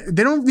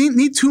 They don't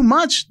need too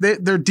much.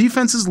 Their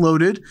defense is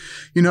loaded.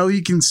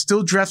 You can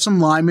still draft some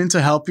linemen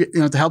to help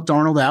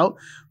Darnold out.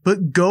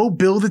 But go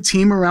build a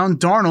team around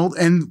Darnold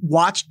and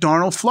watch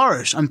Darnold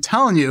flourish. I'm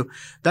telling you,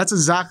 that's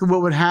exactly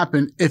what would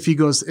happen if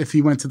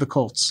he went to the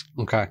Colts.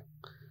 Okay.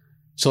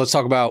 So let's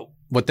talk about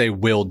what they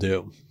will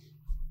do.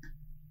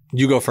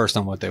 You go first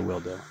on what they will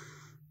do.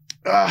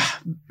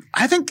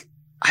 I think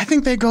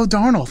they go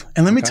Darnold.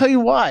 And let me tell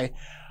you why.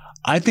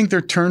 I think they're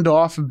turned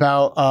off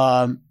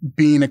about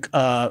being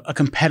a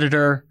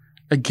competitor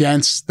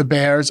against the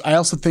Bears. I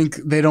also think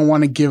they don't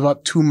want to give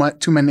up too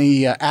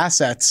many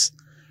assets,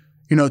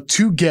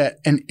 to get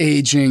an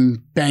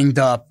aging, banged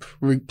up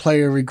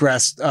player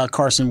regressed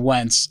Carson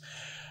Wentz.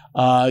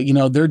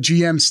 Their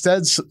GM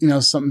said,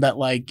 something that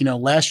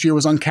last year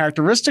was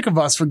uncharacteristic of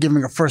us for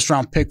giving a first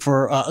round pick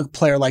for a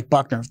player like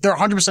Buckner. They're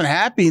 100%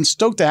 happy and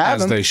stoked to have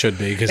him. As they should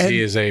be, because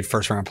he is a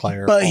first round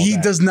player. But he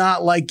does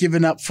not like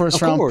giving up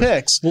first round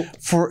picks.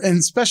 And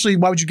especially,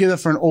 why would you give that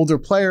for an older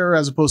player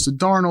as opposed to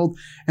Darnold?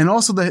 And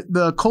also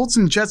the Colts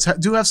and Jets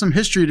do have some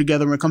history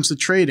together when it comes to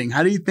trading.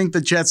 How do you think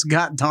the Jets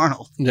got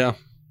Darnold? Yeah.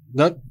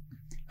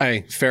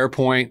 Fair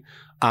point.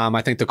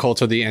 I think the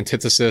Colts are the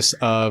antithesis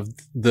of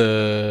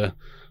the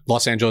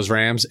Los Angeles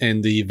Rams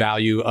in the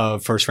value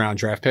of first round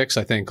draft picks.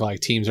 I think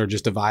teams are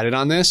just divided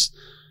on this.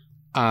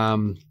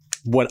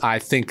 What I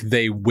think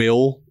they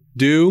will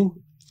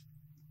do,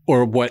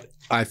 or what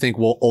I think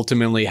will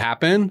ultimately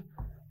happen,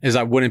 is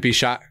I wouldn't be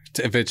shocked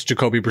if it's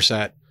Jacoby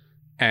Brissett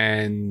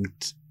and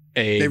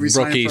a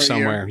rookie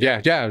somewhere.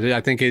 Yeah. I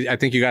think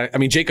you got.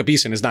 Jacob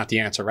Eason is not the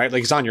answer, right?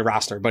 He's on your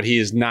roster, but he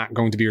is not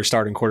going to be your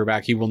starting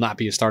quarterback. He will not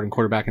be a starting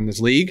quarterback in this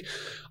league.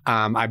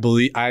 I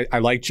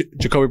like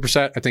Jacoby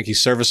Brissett. I think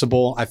he's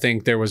serviceable. I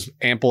think there was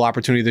ample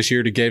opportunity this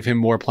year to give him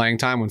more playing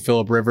time when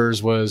Phillip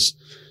Rivers was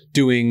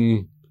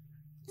doing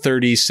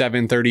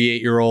 37,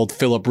 38-year-old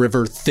Phillip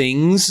River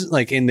things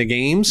in the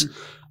games.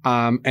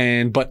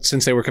 But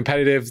since they were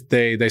competitive,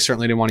 they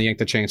certainly didn't want to yank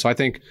the chain. So I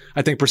think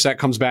Brissett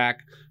comes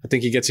back. I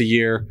think he gets a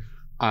year.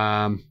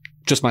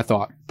 Just my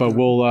thought. But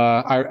we'll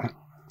I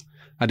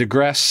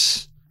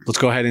digress. Let's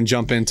go ahead and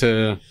jump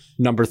into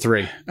number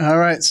 3. All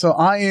right. So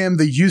I am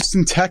the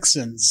Houston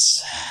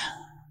Texans.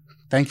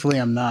 Thankfully,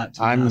 I'm not.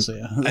 I'm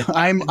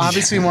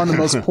obviously one of the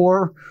most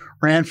poor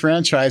ran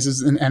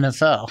franchises in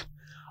NFL.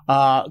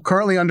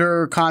 Currently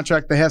under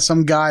contract, they have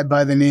some guy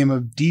by the name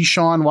of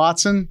Deshaun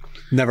Watson.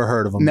 Never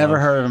heard of him.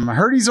 Heard of him. I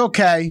heard he's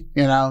okay.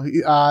 He's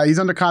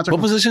under contract.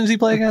 What position does he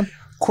play again?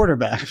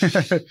 quarterback.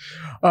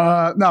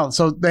 No,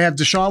 so they have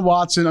Deshaun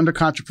Watson under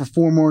contract for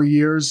 4 more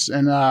years.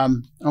 And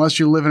unless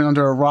you're living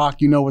under a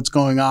rock, you know what's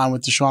going on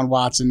with Deshaun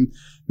Watson.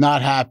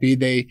 Not happy.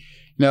 He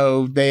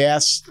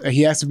has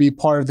to be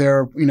part of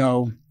their,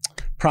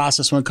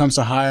 process when it comes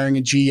to hiring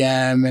a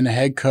GM and a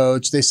head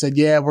coach. They said,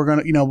 yeah, we're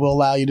going to, we'll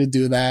allow you to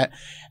do that.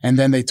 And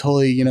then they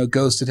totally,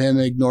 ghosted him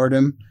and ignored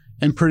him.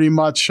 And pretty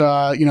much,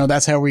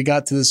 that's how we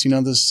got to this,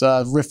 this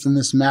rift in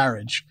this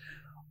marriage.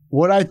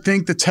 What I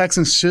think the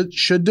Texans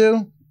should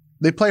do,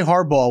 they play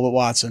hardball with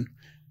Watson.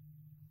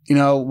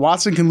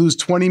 Watson can lose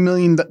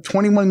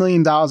 $21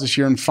 million this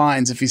year in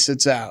fines if he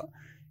sits out.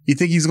 You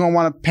think he's going to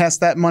want to pass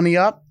that money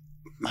up?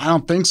 I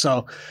don't think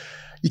so.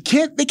 They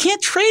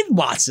can't trade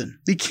Watson.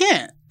 They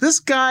can't. This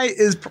guy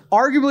is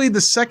arguably the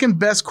second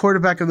best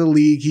quarterback of the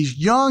league. He's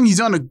young. He's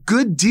on a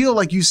good deal,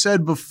 like you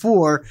said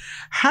before.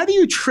 How do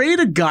you trade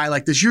a guy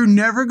like this? You're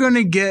never going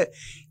to get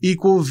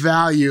equal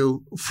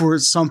value for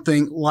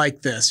something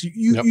like this.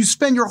 You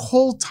spend your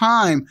whole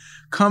time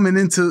coming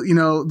into,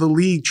 the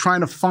league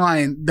trying to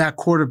find that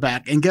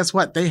quarterback. And guess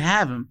what? They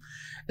have him.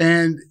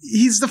 And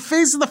he's the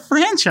face of the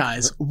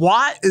franchise.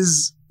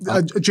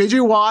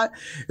 JJ Watt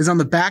is on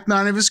the back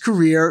nine of his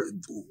career.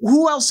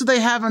 Who else do they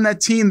have on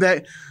that team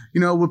that,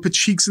 would put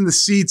cheeks in the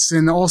seats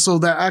and also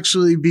that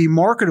actually be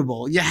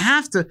marketable? You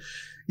have to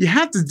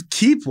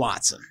keep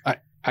Watson.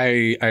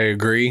 I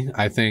agree.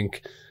 I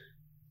think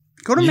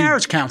go to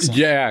marriage counseling.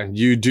 Yeah,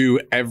 you do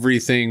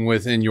everything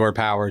within your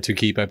power to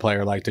keep a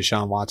player like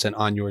Deshaun Watson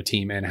on your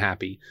team and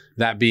happy.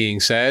 That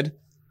being said,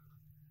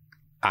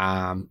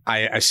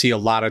 I see a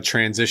lot of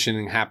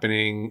transitioning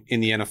happening in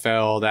the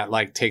NFL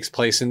that takes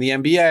place in the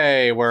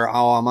NBA where,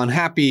 I'm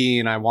unhappy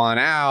and I want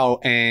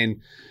out,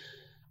 and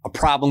a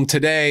problem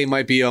today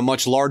might be a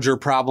much larger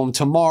problem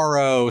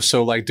tomorrow.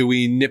 So do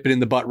we nip it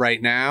in the butt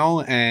right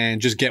now and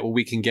just get what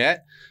we can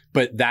get?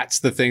 But that's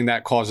the thing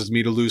that causes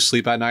me to lose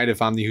sleep at night if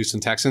I'm the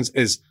Houston Texans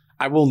is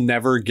I will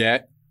never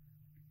get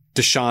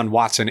Deshaun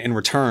Watson in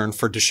return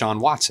for Deshaun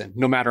Watson,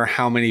 no matter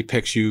how many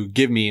picks you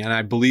give me. And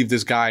I believe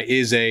this guy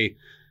is a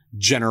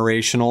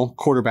generational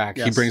quarterback.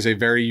 Yes. He brings a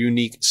very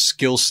unique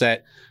skill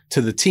set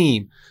to the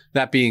team.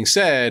 That being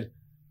said,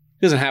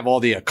 he doesn't have all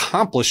the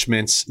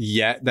accomplishments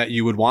yet that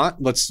you would want.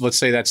 Let's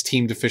say that's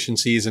team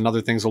deficiencies and other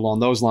things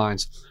along those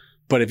lines.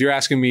 But if you're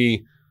asking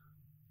me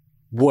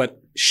what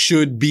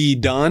should be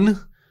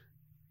done,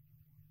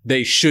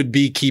 they should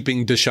be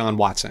keeping Deshaun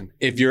Watson.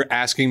 If you're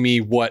asking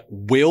me what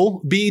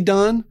will be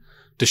done,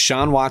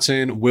 Deshaun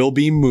Watson will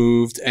be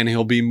moved, and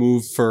he'll be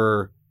moved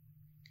for,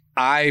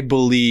 I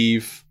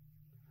believe,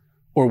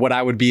 or what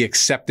I would be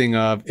accepting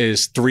of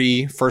is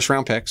 3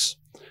 first-round picks.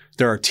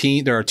 There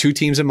are 2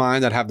 teams in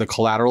mind that have the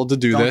collateral to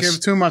do this. Don't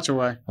give too much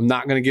away. I'm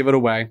not going to give it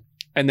away.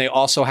 And they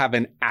also have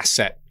an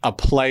asset, a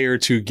player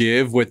to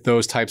give with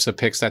those types of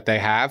picks that they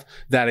have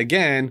that,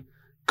 again,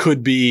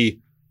 could be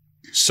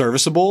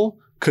serviceable,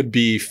 could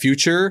be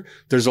future.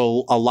 There's a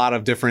lot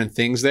of different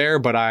things there.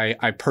 But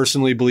I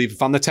personally believe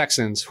if I'm the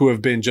Texans, who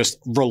have been just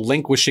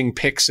relinquishing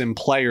picks and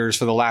players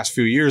for the last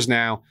few years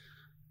now,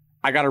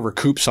 I got to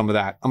recoup some of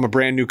that. I'm a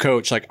brand new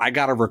coach. I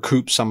got to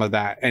recoup some of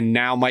that. And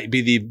now might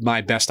be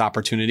my best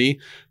opportunity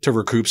to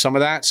recoup some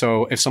of that.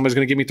 So if somebody's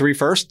going to give me 3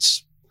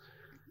 firsts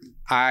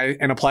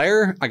and a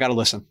player, I got to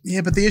listen.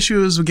 Yeah, but the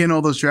issue is we're getting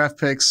all those draft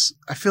picks.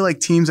 I feel like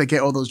teams that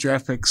get all those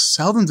draft picks,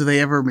 seldom do they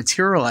ever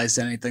materialize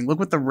anything. Look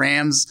what the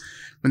Rams,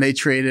 when they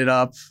traded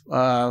up.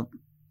 I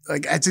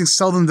think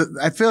seldom,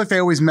 I feel like they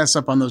always mess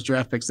up on those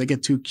draft picks. They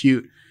get too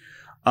cute.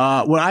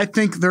 What I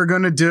think they're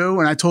going to do,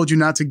 and I told you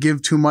not to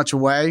give too much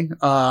away,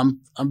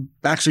 I'm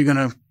actually going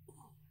to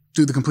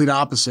do the complete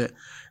opposite.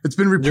 It's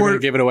been reported. You're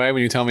going to give it away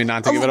when you tell me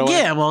not to give it away?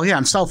 Yeah, well, yeah,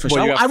 I'm selfish.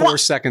 Well, you got 4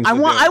 seconds I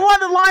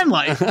want the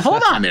limelight.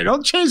 Hold on there.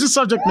 Don't change the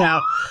subject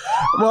now.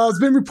 Well, it's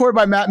been reported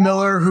by Matt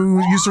Miller, who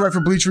used to write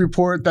for Bleacher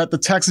Report, that the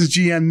Texas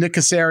GM, Nick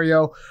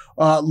Caserio,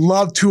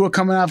 loved Tua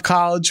coming out of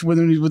college when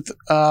Nick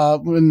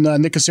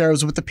Caserio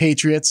was with the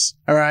Patriots.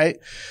 All right.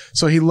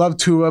 So he loved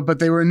Tua, but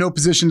they were in no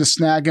position to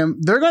snag him.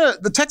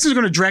 The Texans are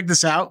going to drag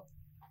this out.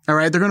 All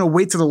right. They're going to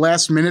wait to the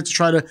last minute to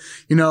try to,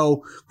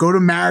 go to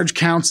marriage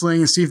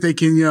counseling and see if they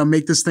can,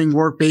 make this thing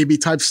work, baby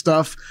type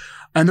stuff.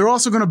 And they're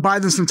also going to buy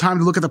them some time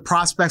to look at the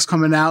prospects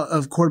coming out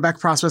of quarterback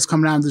prospects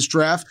coming out in this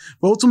draft.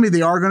 But ultimately,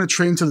 they are going to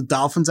trade him to the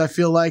Dolphins, I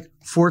feel like,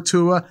 for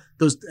Tua,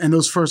 those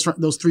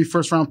 3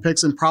 first round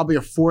picks and probably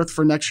a 4th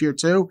for next year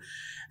too.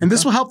 And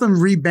this will help them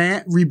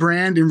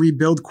rebrand and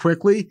rebuild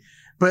quickly.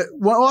 But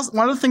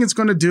one other thing it's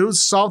going to do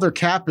is solve their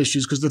cap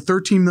issues because they're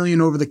 $13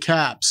 million over the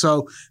cap.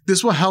 So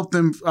this will help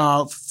them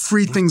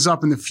free things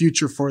up in the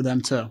future for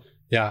them too.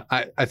 Yeah,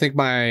 I think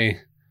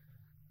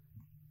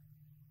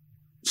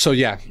So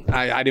yeah,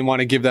 I didn't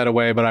want to give that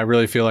away, but I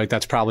really feel like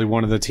that's probably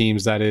one of the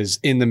teams that is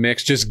in the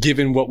mix, just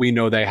given what we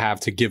know they have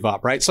to give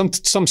up, right? Some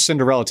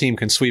Cinderella team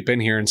can sweep in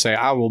here and say,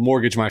 I will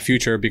mortgage my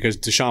future because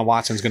Deshaun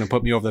Watson's going to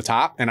put me over the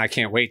top, and I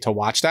can't wait to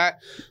watch that.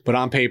 But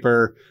on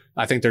paper,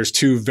 I think there's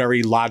 2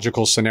 very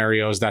logical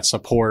scenarios that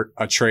support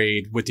a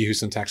trade with the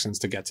Houston Texans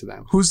to get to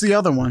them. Who's the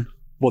other one?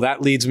 Well,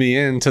 that leads me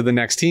into the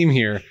next team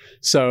here.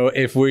 So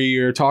if we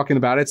are talking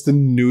about it, it's the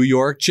New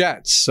York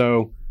Jets.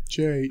 So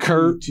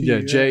Jets,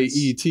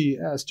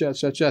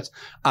 Jets.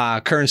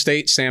 Current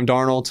state, Sam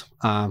Darnold.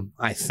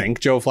 I think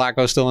Joe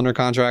Flacco's still under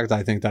contract.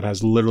 I think that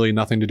has literally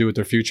nothing to do with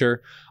their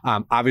future.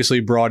 Obviously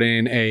brought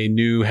in a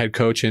new head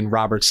coach in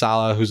Robert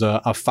Saleh, who's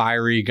a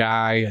fiery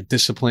guy, a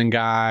disciplined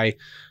guy,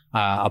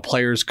 a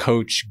player's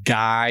coach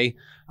guy.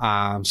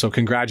 So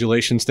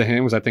congratulations to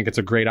him, because I think it's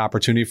a great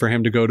opportunity for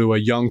him to go to a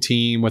young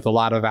team with a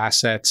lot of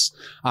assets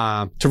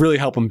to really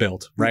help him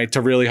build, right?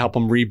 To really help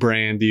him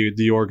rebrand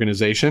the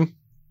organization.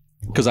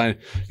 Because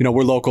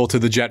we're local to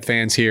the Jet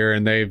fans here,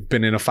 and they've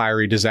been in a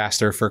fiery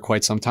disaster for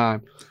quite some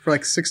time. For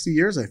like 60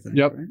 years, I think.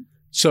 Yep. Right?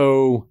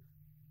 So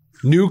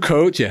new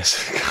coach,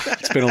 yes,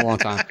 it's been a long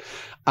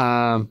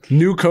time.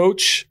 New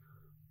coach,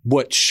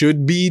 what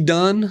should be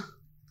done,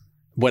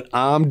 what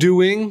I'm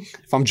doing,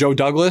 if I'm Joe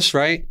Douglas,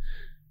 right?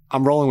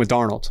 I'm rolling with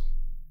Darnold.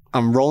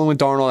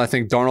 I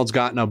think Darnold's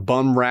gotten a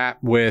bum rap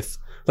with,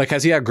 like,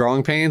 has he had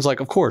growing pains? Like,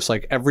 of course,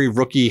 like every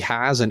rookie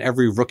has and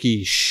every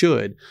rookie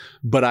should.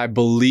 But I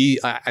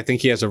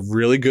think he has a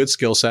really good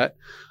skill set.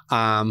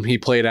 He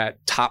played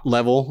at top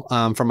level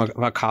from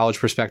a college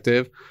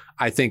perspective.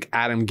 I think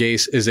Adam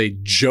Gase is a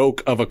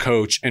joke of a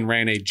coach and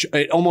ran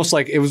it almost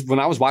like it was when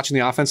I was watching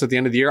the offense at the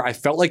end of the year, I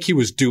felt like he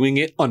was doing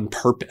it on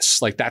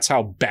purpose. Like that's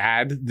how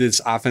bad this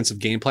offensive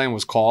game plan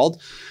was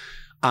called.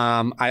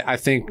 I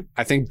think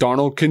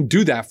Darnold can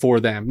do that for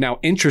them. Now,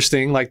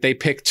 interesting, like they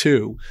pick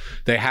 2.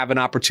 They have an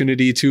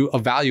opportunity to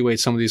evaluate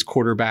some of these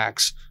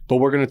quarterbacks, but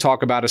we're going to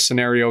talk about a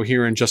scenario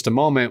here in just a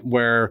moment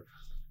where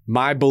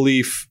my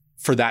belief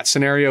for that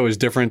scenario is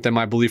different than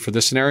my belief for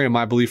this scenario.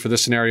 My belief for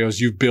this scenario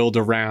is you build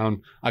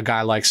around a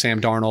guy like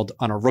Sam Darnold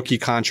on a rookie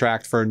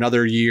contract for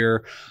another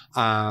year.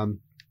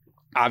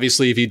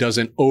 Obviously, if he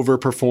doesn't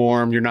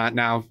overperform,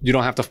 you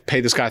don't have to pay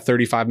this guy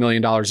 $35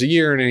 million a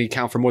year and he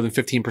account for more than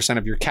 15%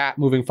 of your cap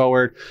moving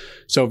forward.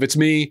 So if it's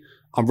me,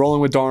 I'm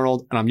rolling with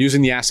Darnold and I'm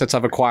using the assets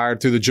I've acquired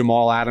through the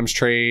Jamal Adams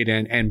trade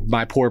and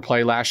my poor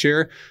play last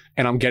year,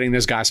 and I'm getting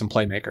this guy some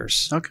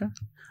playmakers.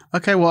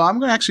 Okay. Well, I'm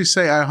going to actually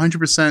say I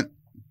 100%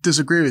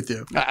 disagree with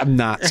you. I'm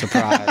not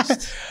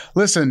surprised.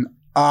 Listen,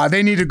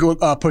 they need to go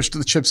push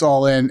the chips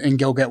all in and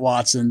go get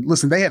Watson.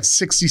 Listen, they have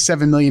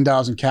 $67 million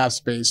in cap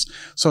space.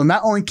 So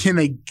not only can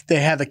they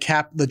have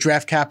the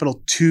draft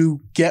capital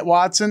to get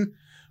Watson,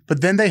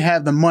 but then they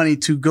have the money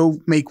to go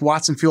make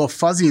Watson feel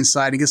fuzzy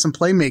inside and get some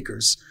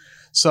playmakers.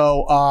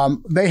 So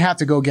they have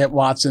to go get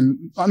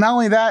Watson. Not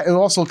only that, it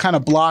also kind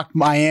of blocked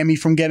Miami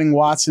from getting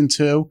Watson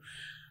too.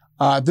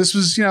 This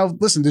was,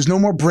 listen, there's no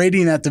more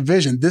Brady in that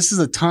division. This is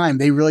a time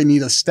they really need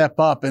to step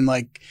up and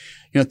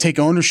take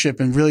ownership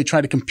and really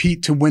try to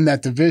compete to win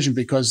that division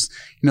because,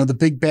 the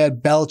big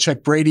bad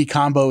Belichick Brady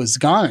combo is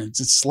gone.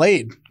 It's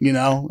slayed,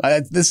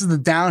 this is the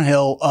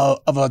downhill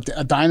of a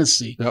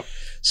dynasty. Yep.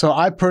 So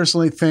I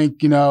personally think,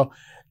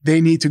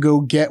 they need to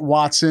go get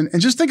Watson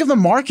and just think of the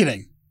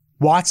marketing.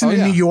 Watson in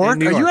New York?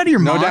 Are you out of your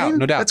mind?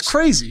 No doubt. That's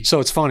crazy. So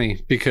it's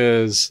funny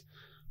because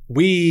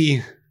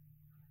we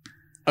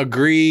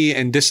agree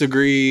and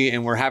disagree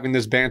and we're having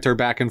this banter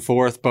back and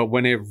forth, but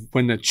when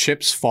the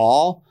chips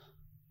fall,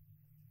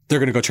 they're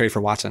going to go trade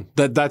for Watson.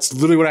 That's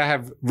literally what I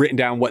have written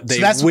down, what they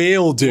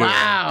will do.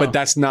 Wow. But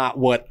that's not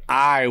what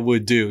I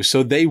would do.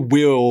 So they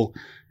will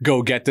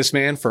go get this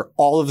man for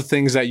all of the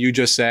things that you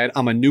just said.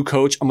 I'm a new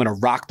coach. I'm going to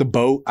rock the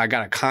boat. I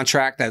got a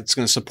contract that's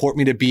going to support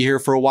me to be here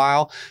for a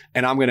while.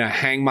 And I'm going to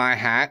hang my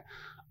hat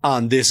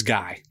on this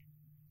guy.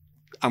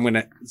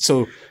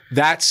 So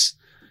that's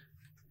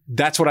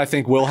what I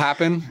think will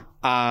happen.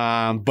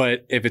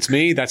 But if it's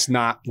me, that's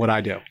not what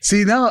I do.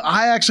 See, no,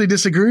 I actually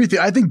disagree with you.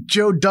 I think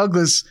Joe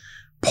Douglas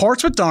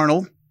parts with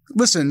Darnold.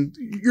 Listen,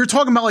 you're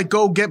talking about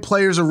go get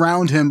players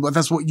around him, but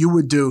that's what you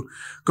would do.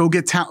 Go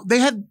get talent. They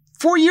had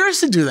 4 years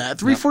to do that.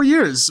 4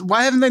 years.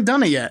 Why haven't they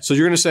done it yet? So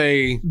you're going to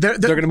say they're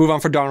going to move on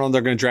for Darnold.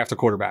 They're going to draft a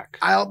quarterback.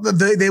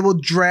 They will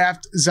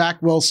draft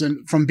Zach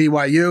Wilson from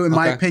BYU, in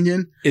my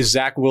opinion. Is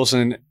Zach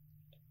Wilson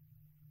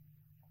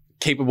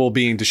capable of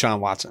being Deshaun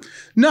Watson?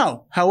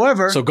 No.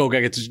 However, so go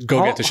get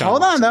Deshaun.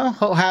 Hold Watson. On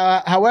though.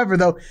 However,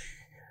 though,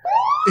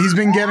 he's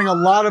been getting a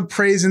lot of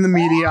praise in the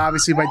media,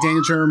 obviously by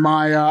Daniel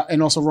Jeremiah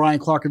and also Ryan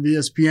Clark of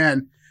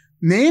ESPN.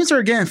 Names are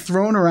again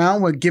thrown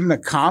around with giving a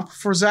comp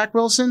for Zach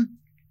Wilson.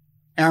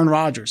 Aaron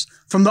Rodgers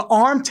from the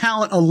arm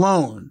talent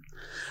alone.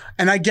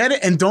 And I get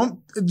it. And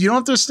you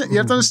have to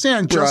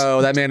understand.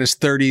 Bro, that man is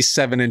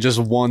 37 and just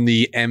won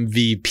the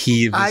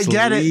MVP of this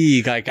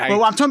league.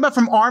 Well, I'm talking about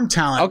from arm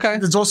talent. Okay.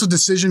 There's also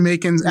decision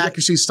making,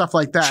 accuracy, stuff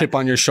like that. Chip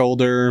on your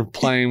shoulder,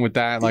 playing with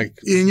that. And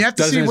you have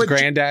to doesn't see his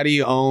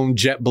granddaddy own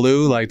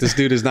JetBlue? This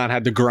dude has not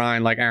had to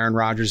grind like Aaron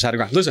Rodgers had to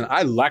grind. Listen,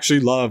 I actually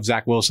love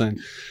Zach Wilson.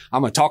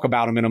 I'm going to talk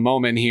about him in a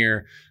moment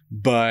here,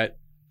 but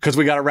because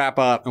we got to wrap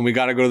up and we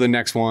got to go to the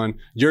next one.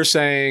 You're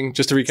saying,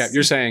 just to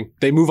recap,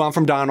 they move on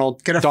from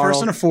Donald. Get a first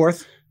and a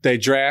fourth. They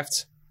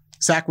draft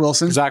Zach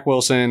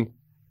Wilson.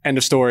 End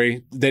of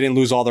story. They didn't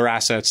lose all their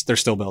assets. They're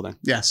still building.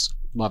 Yes.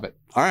 Love it.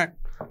 All right.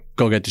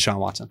 Go get Deshaun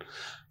Watson.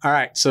 All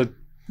right. So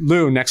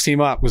Lou, next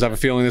team up, because I have a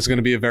feeling this is going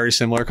to be a very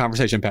similar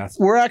conversation path.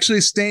 We're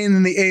actually staying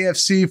in the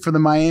AFC for the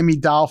Miami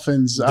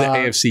Dolphins. The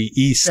AFC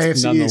East,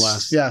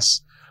 nonetheless. East,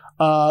 yes.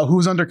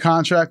 Who's under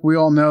contract? We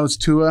all know it's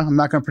Tua. I'm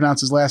not going to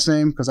pronounce his last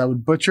name because I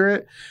would butcher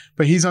it,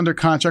 but he's under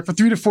contract for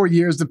 3 to 4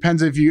 years.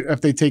 Depends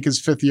if they take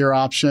his 5th year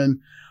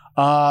option.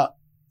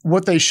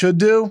 What they should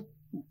do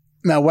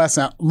now, Wes.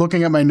 Now,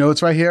 looking at my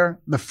notes right here,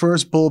 the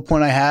first bullet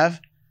point I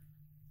have.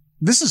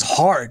 This is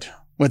hard.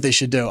 What they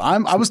should do.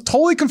 I was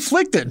totally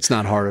conflicted. It's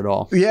not hard at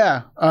all.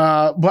 Yeah.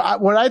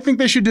 But what I think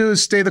they should do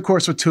is stay the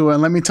course with Tua,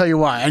 and let me tell you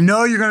why. I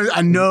know you're going to,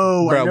 I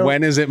know.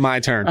 When is it my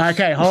turn?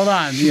 Okay, hold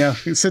on. Yeah,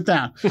 sit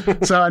down.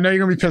 So I know you're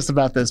going to be pissed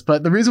about this,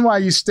 but the reason why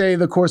you stay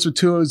the course with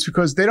Tua is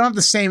because they don't have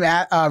the same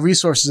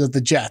resources as the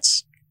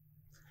Jets.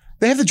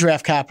 They have the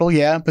draft capital,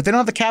 yeah, but they don't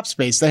have the cap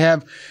space. They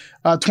have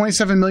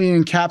 $27 million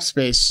in cap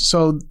space.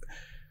 So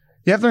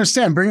you have to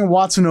understand, bringing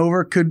Watson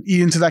over could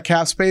eat into that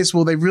cap space.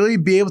 Will they really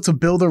be able to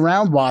build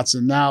around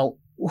Watson? Now,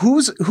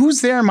 who's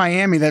there in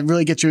Miami that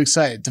really gets you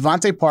excited?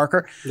 Devontae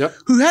Parker,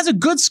 who has a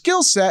good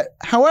skill set.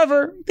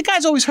 However, the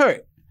guy's always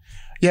hurt.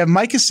 You have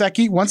Mike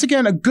Gesicki, once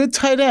again, a good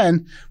tight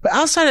end. But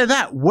outside of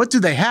that, what do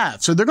they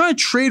have? So they're going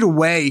to trade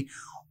away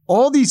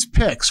all these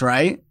picks,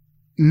 right?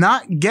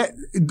 Not get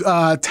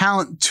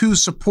talent to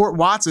support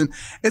Watson.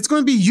 It's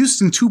going to be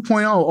Houston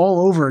 2.0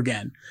 all over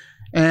again.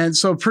 And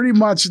so pretty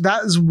much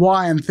that is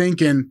why I'm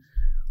thinking,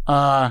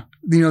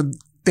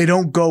 they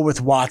don't go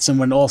with Watson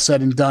when all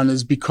said and done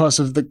is because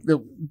of they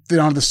don't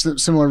have the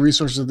similar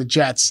resources of the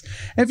Jets.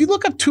 And if you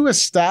look up Tua's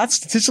stats,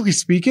 statistically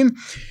speaking,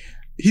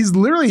 he's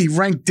literally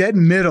ranked dead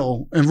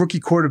middle in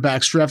rookie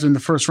quarterbacks drafted in the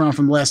first round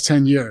from the last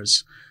 10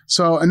 years.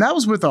 So, and that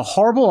was with a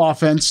horrible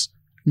offense,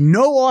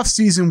 no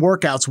offseason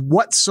workouts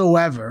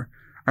whatsoever.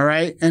 All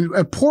right. And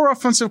a poor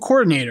offensive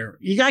coordinator.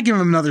 You got to give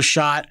him another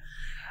shot.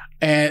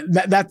 And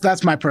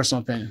that's my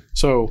personal opinion.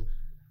 So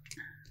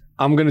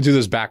I'm going to do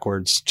this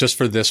backwards just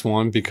for this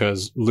one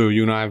because, Lou,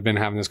 you and I have been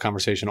having this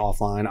conversation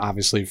offline,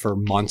 obviously, for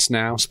months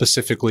now,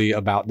 specifically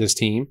about this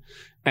team.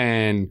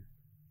 And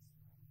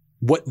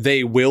what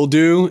they will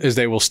do is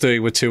they will stay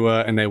with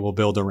Tua and they will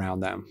build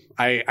around them.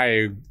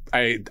 I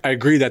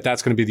agree that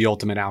that's going to be the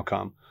ultimate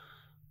outcome.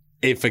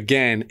 If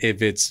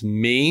it's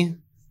me,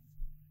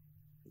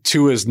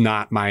 Tua is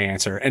not my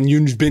answer. And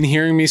you've been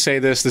hearing me say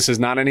this. This is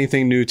not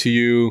anything new to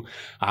you.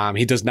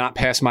 He does not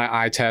pass my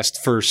eye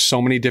test for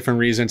so many different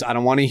reasons. I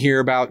don't want to hear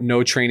about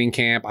no training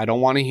camp. I don't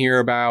want to hear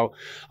about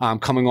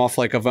coming off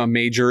of a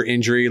major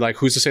injury. Like,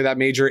 who's to say that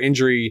major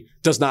injury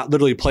does not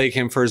literally plague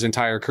him for his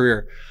entire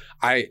career?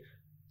 I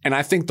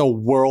think the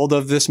world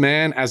of this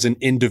man as an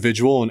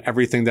individual and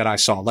everything that I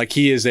saw. Like,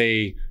 he is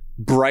a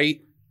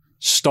bright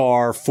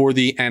star for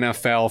the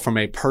NFL from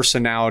a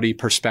personality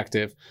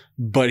perspective,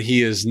 but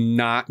he is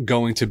not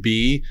going to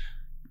be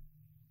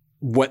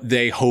what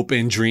they hope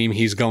and dream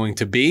he's going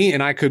to be.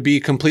 And I could be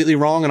completely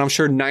wrong. And I'm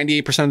sure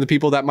 98% of the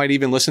people that might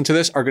even listen to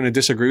this are going to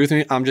disagree with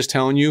me. I'm just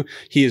telling you,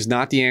 he is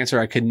not the answer.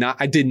 I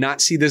did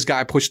not see this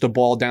guy push the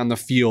ball down the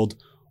field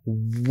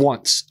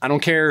once. I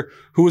don't care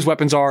who his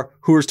weapons are,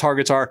 who his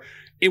targets are.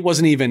 It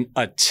wasn't even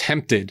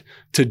attempted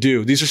to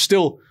do. These are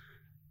still,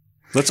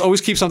 let's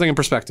always keep something in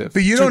perspective.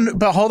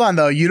 But hold on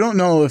though. You don't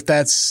know if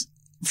that's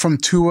from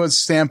Tua's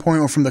standpoint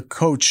or from the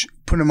coach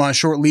putting him on a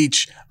short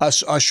leash.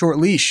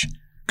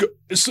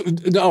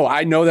 No,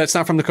 I know that's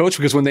not from the coach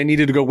because when they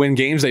needed to go win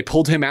games, they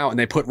pulled him out and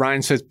they put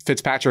Ryan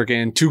Fitzpatrick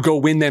in to go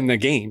win them the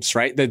games,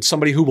 right? That's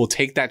somebody who will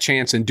take that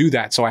chance and do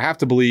that. So I have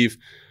to believe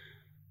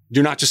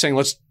you're not just saying,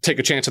 let's take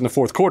a chance in the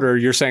fourth quarter.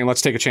 You're saying,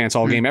 let's take a chance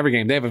all game, every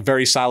game. They have a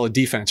very solid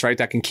defense, right?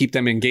 That can keep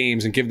them in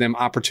games and give them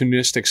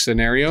opportunistic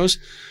scenarios.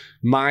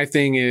 My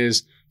thing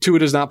is, Tua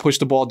does not push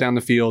the ball down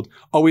the field.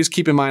 Always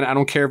keep in mind, I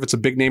don't care if it's a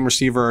big name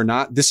receiver or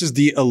not. This is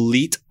the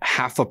elite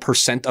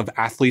 0.5% of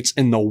athletes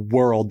in the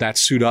world that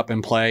suit up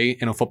and play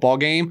in a football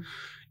game.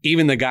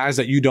 Even the guys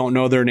that you don't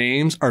know their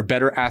names are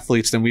better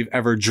athletes than we've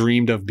ever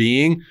dreamed of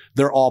being.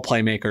 They're all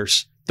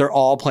playmakers.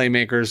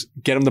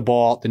 Get them the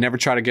ball. They never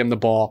try to give them the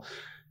ball.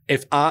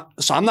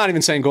 So I'm not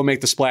even saying go make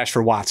the splash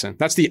for Watson.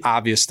 That's the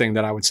obvious thing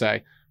that I would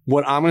say.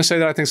 What I'm going to say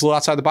that I think is a little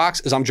outside the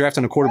box is I'm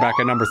drafting a quarterback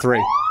at number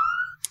 3.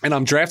 And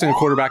I'm drafting a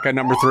quarterback at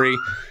number 3,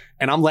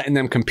 and I'm letting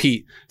them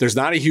compete. There's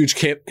not a huge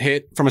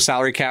hit from a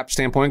salary cap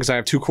standpoint because I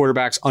have 2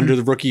 quarterbacks under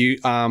the rookie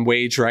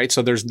wage, right?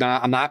 So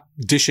I'm not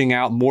dishing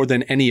out more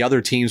than any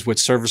other teams with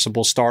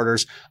serviceable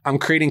starters. I'm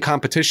creating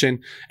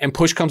competition, and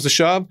push comes to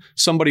shove,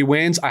 somebody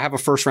wins. I have a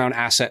first-round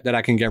asset that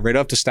I can get rid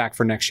of to stack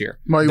for next year.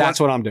 That's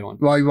what I'm doing.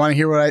 Well, you want to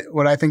hear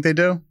what I think they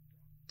do?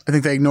 I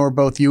think they ignore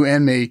both you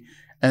and me,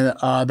 and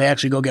they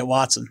actually go get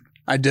Watson.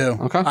 I do.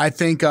 Okay. I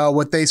think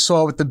what they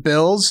saw with the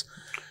Bills –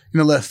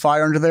 lit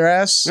fire under their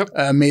ass,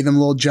 made them a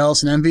little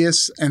jealous and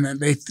envious. And then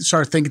they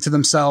started thinking to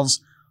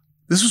themselves,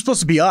 this was supposed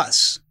to be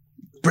us.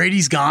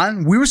 Brady's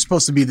gone. We were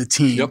supposed to be the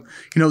team.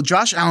 Yep.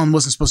 Josh Allen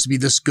wasn't supposed to be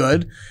this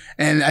good.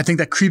 And I think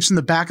that creeps in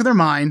the back of their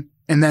mind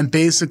and then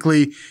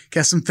basically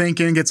gets them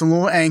thinking, gets them a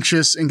little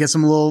anxious and gets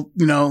them a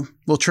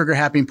little trigger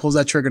happy and pulls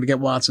that trigger to get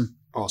Watson.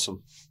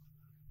 Awesome.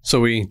 So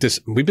we've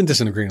been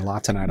disagreeing a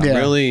lot tonight.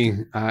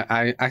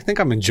 I think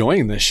I'm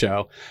enjoying this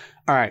show.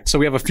 All right, so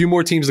we have a few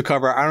more teams to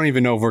cover. I don't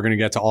even know if we're going to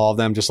get to all of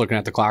them. Just looking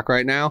at the clock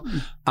right now.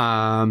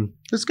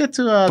 Let's get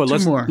to two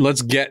more.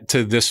 Let's get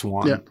to this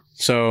one. Yeah.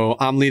 So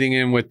I'm leading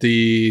in with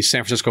the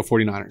San Francisco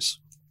 49ers.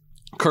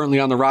 Currently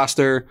on the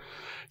roster,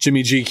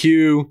 Jimmy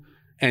GQ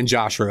and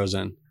Josh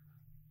Rosen.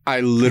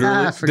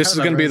 This is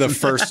going to be the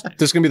first.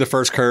 This is going to be the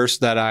first curse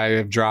that I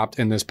have dropped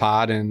in this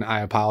pod, and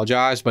I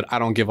apologize, but I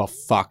don't give a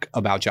fuck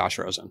about Josh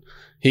Rosen.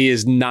 He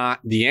is not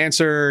the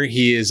answer.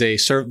 He is a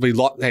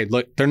hey,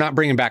 look, they're not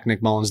bringing back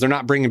Nick Mullins. They're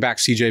not bringing back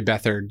CJ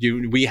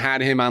Beathard. We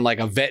had him on like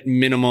a vet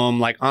minimum,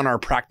 like on our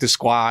practice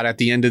squad at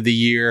the end of the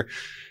year.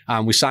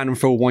 We signed him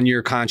for a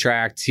 1-year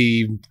contract.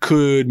 He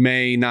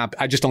may not.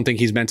 I just don't think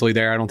he's mentally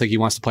there. I don't think he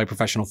wants to play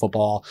professional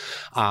football,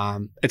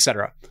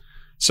 etc.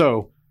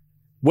 So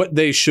what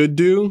they should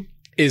do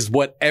is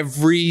what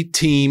every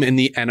team in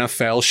the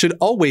NFL should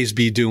always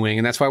be doing.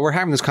 And that's why we're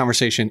having this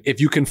conversation. If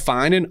you can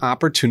find an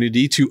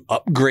opportunity to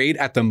upgrade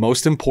at the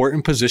most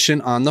important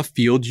position on the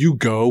field, you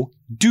go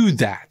do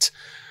that.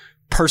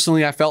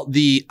 Personally, I felt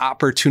the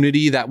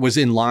opportunity that was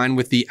in line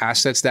with the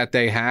assets that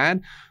they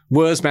had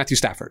was Matthew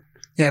Stafford.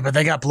 Yeah, but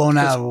they got blown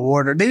out of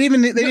order. They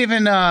didn't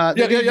even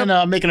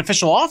make an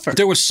official offer.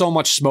 There was so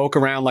much smoke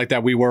around like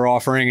that we were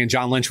offering, and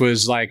John Lynch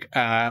was like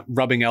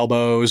rubbing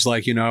elbows,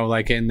 like, you know,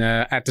 like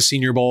at the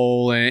Senior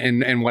Bowl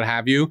and what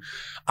have you.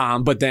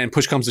 But then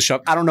push comes to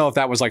shove. I don't know if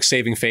that was like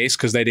saving face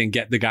because they didn't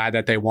get the guy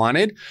that they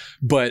wanted.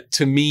 But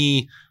to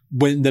me,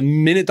 when the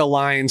minute the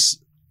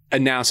Lions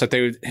announced that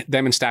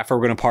them and Stafford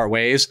were going to part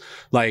ways,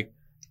 like,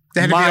 they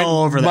had to be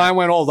all over that. Mine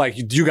went all like,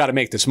 you got to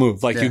make this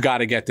move. Like, you got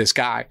to get this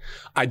guy.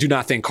 I do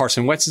not think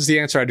Carson Wentz is the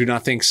answer. I do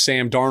not think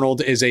Sam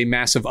Darnold is a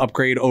massive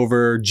upgrade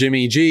over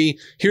Jimmy G.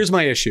 Here's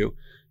my issue.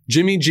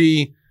 Jimmy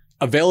G,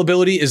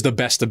 availability is the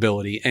best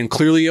ability. And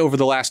clearly over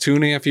the last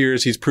 2.5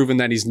 years, he's proven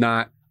that he's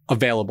not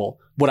available.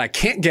 What I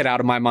can't get out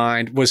of my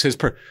mind was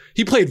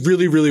he played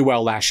really, really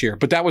well last year,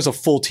 but that was a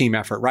full team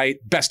effort, right?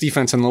 Best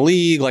defense in the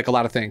league, like a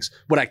lot of things.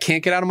 What I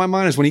can't get out of my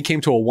mind is when he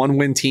came to a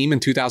 1-win team in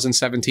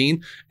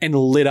 2017 and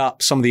lit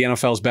up some of the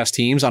NFL's best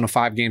teams on a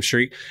 5-game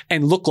streak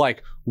and looked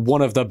like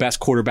one of the best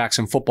quarterbacks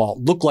in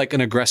football, looked like an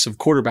aggressive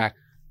quarterback,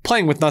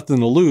 playing with nothing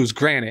to lose,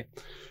 granted.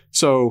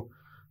 So,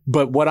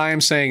 but what I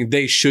am saying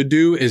they should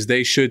do is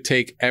they should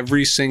take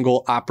every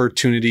single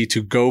opportunity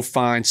to go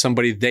find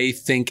somebody they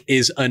think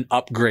is an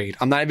upgrade.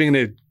 I'm not even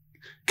going to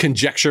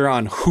conjecture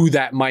on who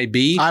that might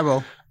be. I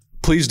will.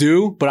 Please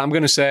do. But I'm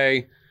going to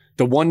say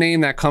the one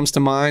name that comes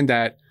to mind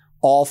that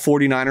all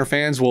 49er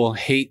fans will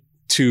hate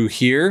to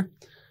hear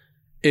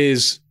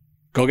is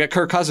go get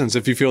Kirk Cousins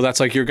if you feel that's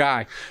like your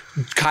guy.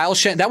 Kyle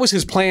Shanahan, that was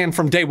his plan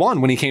from day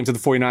one when he came to the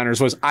 49ers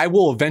was I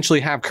will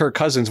eventually have Kirk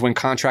Cousins when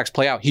contracts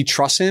play out. He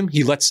trusts him.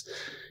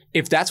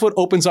 If that's what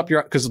opens up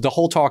because the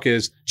whole talk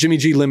is Jimmy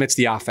G limits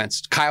the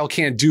offense. Kyle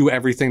can't do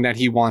everything that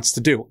he wants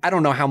to do. I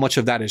don't know how much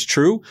of that is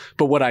true,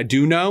 but what I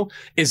do know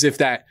is if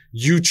that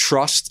you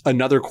trust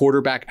another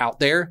quarterback out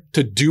there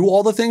to do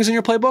all the things in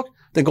your playbook,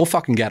 then go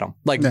fucking get them.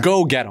 Like,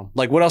 go get them.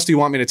 Like, what else do you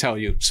want me to tell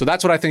you? So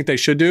that's what I think they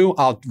should do.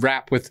 I'll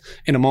wrap with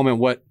in a moment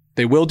what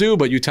they will do,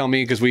 but you tell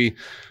me because we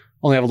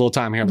only have a little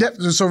time here. Yep.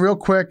 So real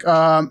quick,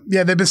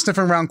 they've been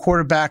sniffing around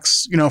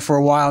quarterbacks, for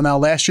a while now.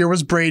 Last year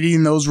was Brady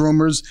and those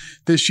rumors.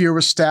 This year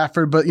was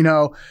Stafford, but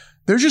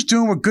they're just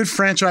doing what good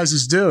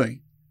franchises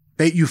doing.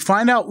 You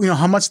find out,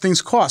 how much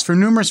things cost for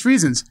numerous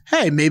reasons.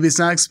 Hey, maybe it's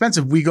not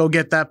expensive. We go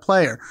get that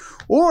player.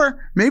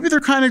 Or maybe they're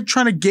kind of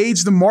trying to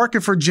gauge the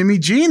market for Jimmy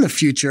G in the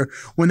future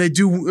when they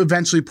do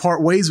eventually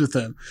part ways with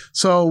him.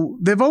 So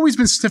they've always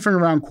been sniffing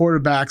around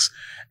quarterbacks.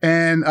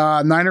 And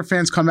Niner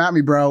fans come at me,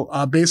 bro.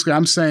 Basically,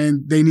 I'm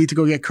saying they need to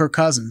go get Kirk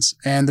Cousins.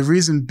 And the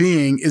reason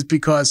being is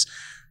because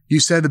you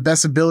said the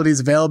best ability is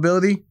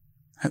availability.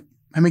 How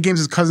many games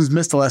has Cousins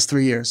missed the last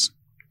 3 years?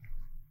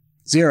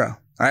 0.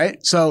 All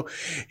right. So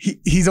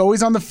he's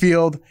always on the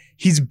field.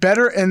 He's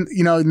better. And,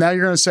 now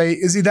you're going to say,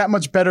 is he that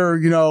much better,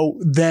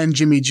 than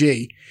Jimmy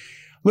G?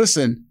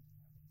 Listen,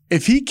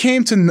 if he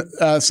came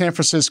to San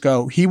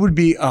Francisco, he would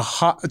be a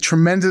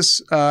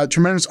tremendous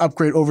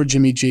upgrade over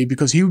Jimmy G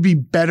because he would be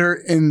better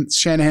in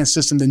Shanahan's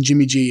system than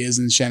Jimmy G is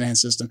in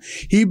Shanahan's system.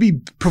 He'd be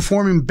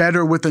performing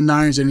better with the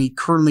Niners than he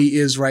currently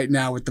is right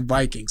now with the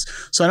Vikings.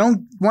 So I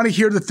don't want to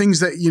hear the things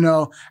that,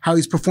 how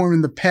he's performed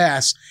in the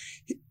past.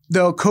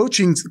 The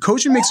coaching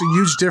makes a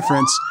huge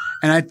difference.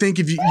 And I think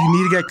if you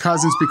need to get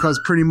Cousins because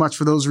pretty much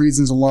for those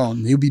reasons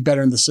alone, he'll be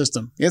better in the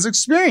system. He has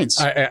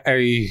experience.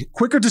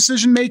 Quicker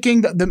decision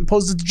making than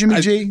opposed to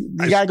Jimmy G.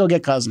 You got to go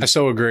get Cousins. I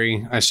so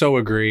agree.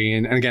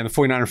 And again, the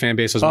 49er fan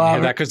base doesn't want to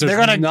hear that because they're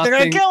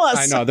gonna kill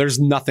us. I know there's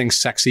nothing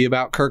sexy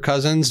about Kirk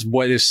Cousins.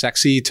 What is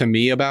sexy to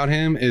me about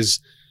him is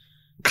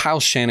Kyle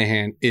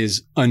Shanahan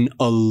is an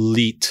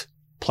elite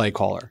play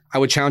caller. I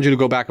would challenge you to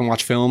go back and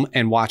watch film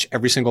and watch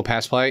every single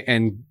pass play,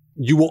 and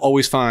you will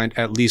always find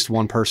at least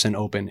one person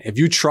open. If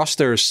you trust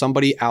there is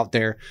somebody out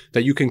there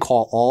that you can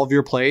call all of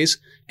your plays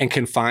and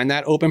can find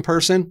that open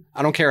person,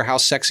 I don't care how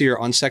sexy or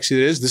unsexy it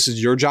is. This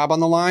is your job on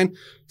the line.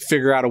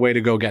 Figure out a way to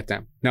go get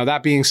them. Now,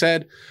 that being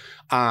said,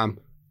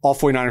 all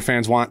 49er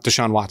fans want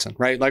Deshaun Watson,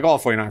 right? Like all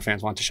 49er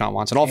fans want Deshaun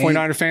Watson. All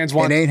 49er fans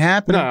want... It ain't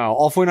happening. No,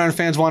 all 49er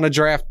fans want to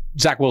draft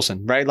Zach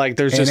Wilson, right? Like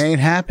there's It ain't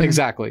happening.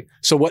 Exactly.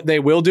 So what they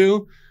will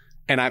do,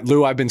 and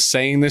Lou, I've been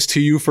saying this to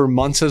you for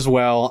months as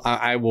well.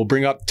 I will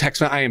bring up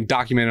text. I am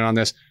documented on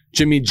this.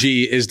 Jimmy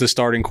G is the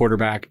starting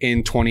quarterback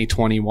in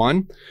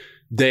 2021.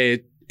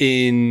 With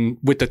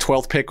the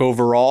 12th pick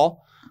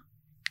overall,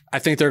 I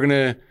think they're going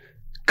to...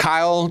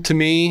 Kyle, to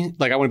me,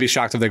 like I wouldn't be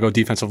shocked if they go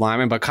defensive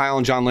lineman, but Kyle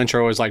and John Lynch are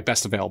always like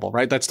best available,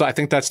 right? I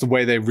think that's the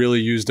way they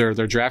really use their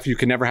draft. You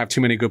can never have too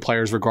many good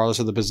players regardless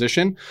of the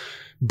position.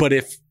 But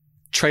if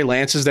Trey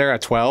Lance is there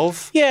at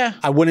 12, yeah,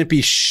 I wouldn't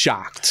be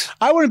shocked.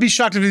 I wouldn't be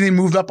shocked if they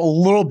moved up a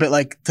little bit,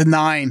 like to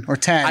 9 or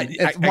 10. I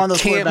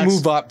can't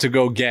move up to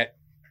go get,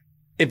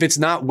 if it's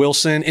not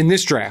Wilson in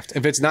this draft,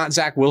 if it's not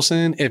Zach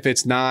Wilson, if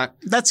it's not...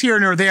 That's here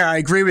and there. I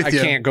agree with you.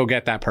 I can't go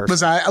get that person.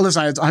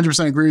 Listen, I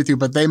 100% agree with you,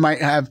 but they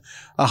might have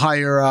a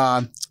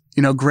higher,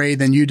 grade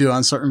than you do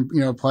on certain,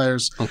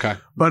 players. Okay.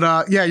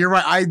 But, yeah, you're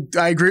right.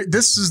 I agree.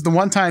 This is the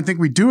one time I think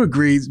we do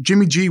agree.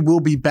 Jimmy G will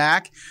be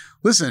back.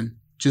 Listen,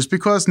 just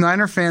because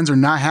Niner fans are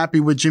not happy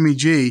with Jimmy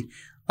G,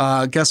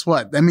 guess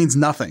what? That means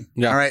nothing.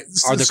 Yeah. All right.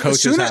 Are the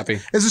coaches happy?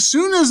 As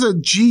soon as a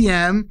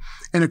GM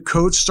and a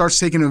coach starts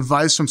taking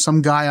advice from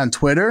some guy on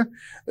Twitter,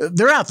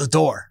 they're out the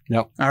door.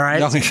 Yep. All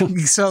right.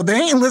 So they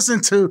ain't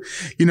listening to,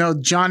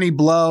 Johnny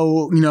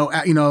Blow,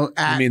 at you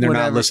mean they're whatever.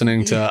 not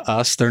listening to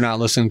us? They're not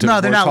listening to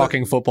they're not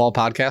Talking Football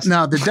podcast?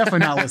 No, they're definitely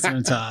not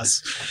listening to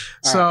us.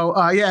 So,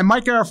 and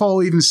Mike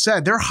Garafolo even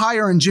said they're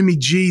higher on Jimmy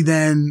G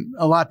than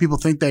a lot of people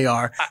think they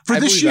are for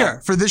this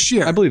year. For this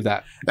year. I believe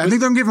that. I think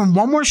they're going to give him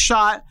one more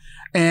shot.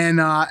 And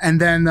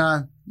then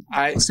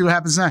we'll see what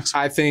happens next.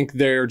 I think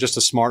they're just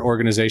a smart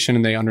organization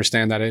and they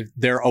understand that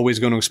they're always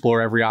going to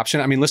explore every option.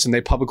 I mean, listen,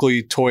 they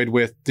publicly toyed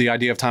with the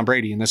idea of Tom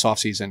Brady in this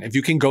offseason. If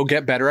you can go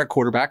get better at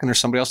quarterback and there's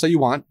somebody else that you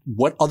want,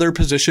 what other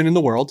position in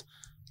the world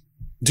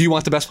do you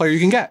want the best player you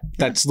can get?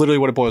 That's literally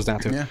what it boils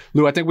down to. Yeah.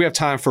 Lou, I think we have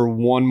time for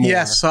one more.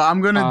 Yes, so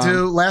I'm going to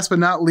do, last but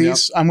not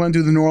least, I'm going to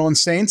do the New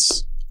Orleans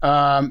Saints.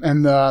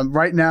 And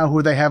right now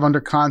who they have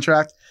under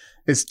contract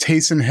is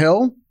Taysom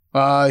Hill.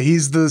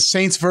 He's the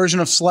Saints version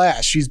of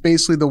Slash. He's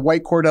basically the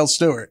white Cordell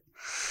Stewart.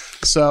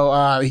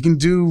 So he can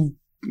do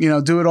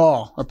it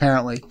all,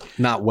 apparently.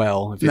 Not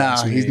well, if you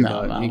ask me, he's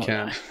but not. He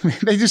can.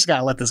 They just got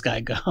to let this guy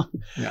go.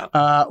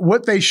 Yeah.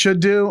 What they should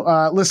do,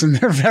 listen,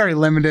 they're very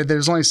limited.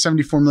 There's only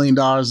 $74 million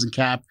in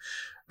cap.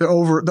 They're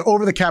over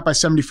the cap by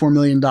 $74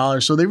 million,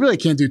 so they really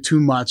can't do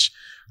too much.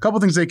 A couple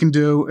things they can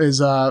do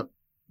is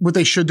what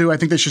they should do, I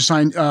think they should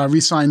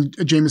re-sign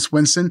Jameis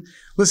Winston.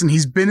 Listen,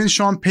 he's been in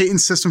Sean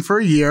Payton's system for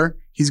a year.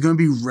 He's going to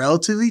be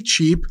relatively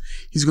cheap.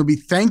 He's going to be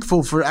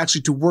thankful for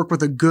actually to work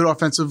with a good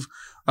offensive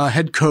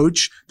head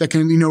coach that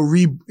can,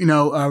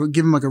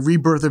 give him like a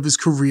rebirth of his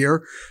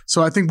career.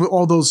 So I think with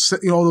all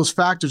those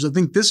factors, I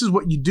think this is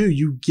what you do.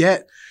 You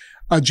get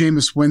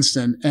Jameis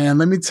Winston. And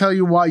let me tell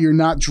you why you're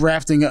not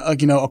drafting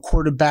a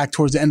quarterback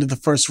towards the end of the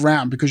first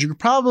round, because you could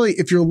probably,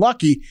 if you're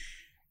lucky,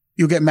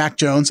 you'll get Mac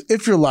Jones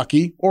if you're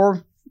lucky,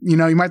 or you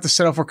might have to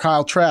settle for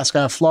Kyle Trask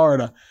out of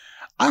Florida.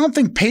 I don't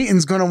think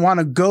Peyton's going to want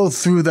to go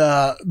through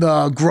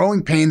the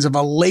growing pains of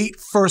a late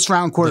first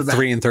round quarterback.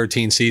 The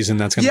 3-13 season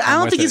that's going to I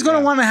don't think he's going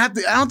to want to have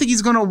to. I don't think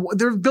he's going to.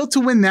 They're built to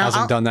win now.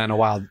 Hasn't done that in a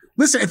while.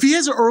 Listen, if he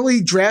has an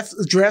early draft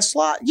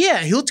slot, yeah,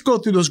 he'll go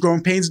through those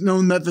growing pains,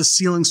 knowing that the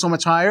ceiling's so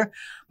much higher.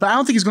 But I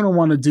don't think he's going to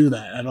want to do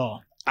that at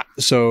all.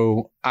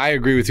 So I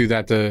agree with you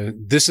that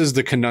this is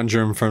the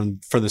conundrum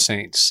for the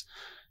Saints.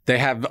 They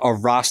have a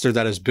roster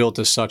that is built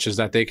as such as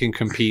that they can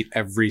compete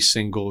every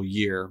single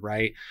year,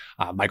 right?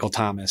 Michael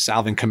Thomas,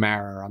 Alvin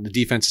Kamara on the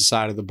defensive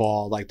side of the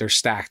ball, like they're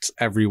stacked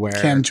everywhere.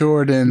 Cam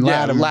Jordan,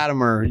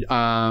 Lattimore,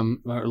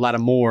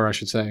 Lattimore, I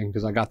should say,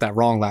 because I got that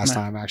wrong last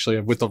time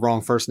actually with the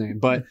wrong first name.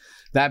 But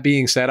that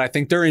being said, I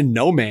think they're in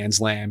no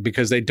man's land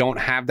because they don't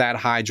have that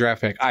high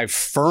draft pick. I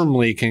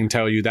firmly can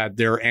tell you that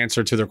their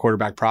answer to their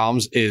quarterback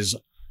problems is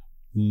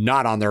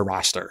not on their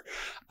roster.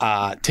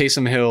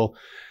 Taysom Hill.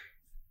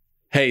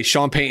 Hey,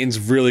 Sean Payton's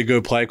really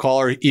good play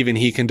caller. Even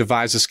he can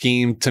devise a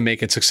scheme to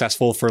make it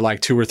successful for like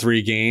 2 or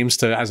 3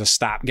 games as a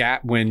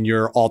stopgap when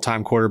your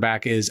all-time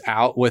quarterback is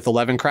out with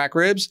 11 crack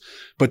ribs.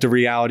 But the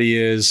reality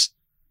is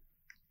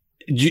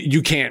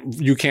you can't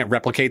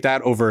replicate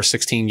that over a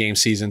 16-game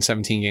season,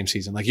 17-game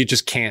season. Like you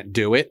just can't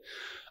do it.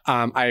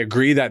 I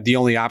agree that the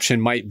only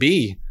option might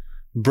be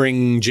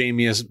bring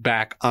Jameis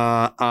back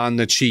on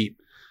the cheap.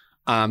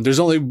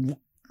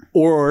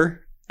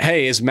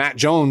 Hey, is Mac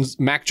Jones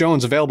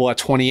available at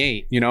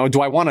 28?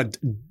 Do I want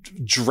to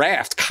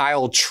draft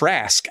Kyle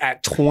Trask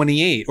at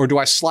 28, or do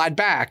I slide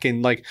back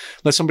and like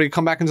let somebody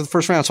come back into the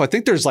first round? So I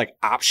think there's like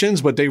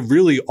options, but they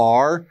really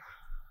are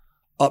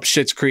up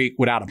Schitt's Creek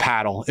without a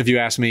paddle, if you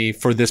ask me,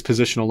 for this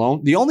position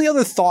alone. The only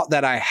other thought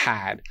that I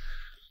had,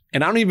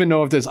 and I don't even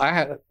know if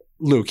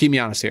Lou, keep me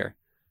honest here.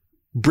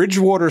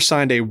 Bridgewater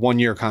signed a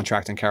 1-year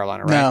contract in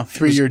Carolina, right? No,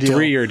 3-year deal.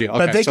 3-year deal.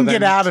 Okay, but they can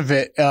get out of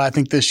it, I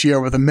think, this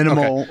year with a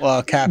minimal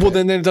cap. Well,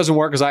 then it doesn't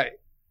work because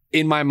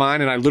in my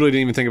mind, and I literally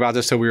didn't even think about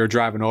this till we were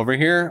driving over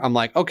here, I'm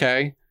like,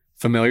 okay,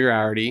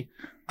 familiarity.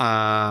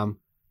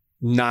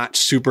 not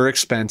super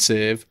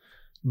expensive.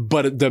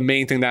 But the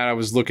main thing that I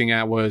was looking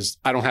at was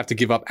I don't have to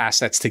give up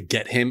assets to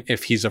get him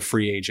if he's a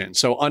free agent.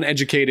 So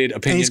uneducated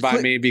opinion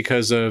by me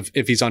because of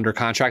if he's under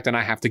contract and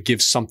I have to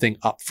give something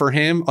up for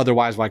him.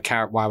 Otherwise, why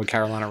would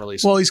Carolina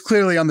release him? Well, he's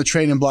clearly on the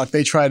trading block.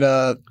 They try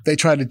to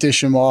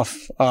dish him off,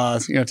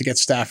 to get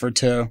Stafford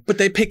too. But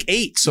they pick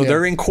 8, so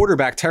they're in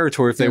quarterback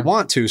territory if they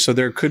want to. So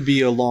there could be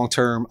a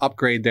long-term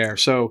upgrade there.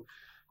 So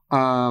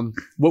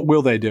what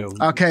will they do?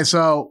 Okay,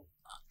 so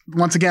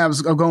once again,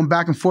 I'm going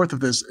back and forth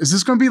with this. Is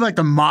this going to be like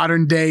the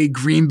modern day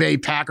Green Bay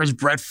Packers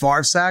Brett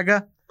Favre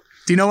saga?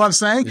 Do you know what I'm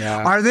saying?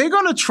 Yeah. Are they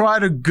going to try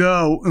to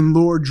go and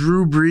lure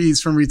Drew Brees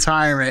from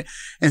retirement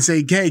and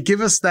say, hey, give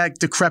us that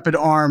decrepit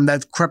arm,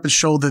 that decrepit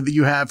shoulder that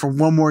you have for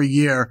one more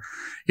year?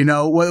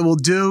 What we'll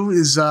do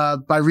is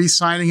by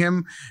re-signing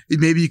him,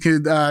 maybe you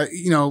could,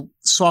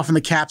 soften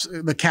the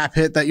cap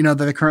hit that, that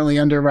they're currently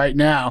under right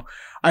now.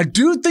 I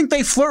do think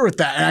they flirt with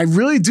that. And I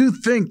really do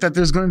think that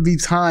there's going to be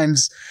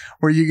times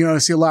where you're going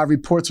to see a lot of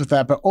reports with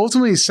that. But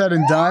ultimately, said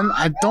and done,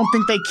 I don't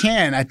think they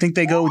can. I think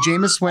they go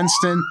Jameis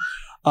Winston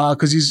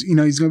because he's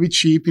going to be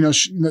cheap.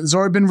 There's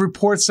already been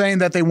reports saying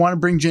that they want to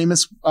bring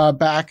Jameis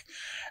back.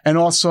 And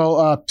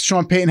also,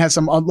 Sean Payton has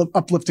some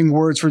uplifting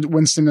words for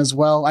Winston as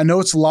well. I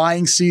know it's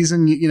lying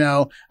season.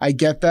 I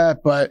get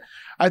that. But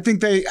I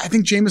think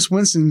Jameis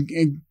Winston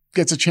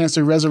gets a chance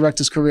to resurrect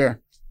his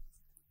career.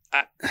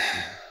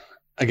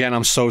 Again,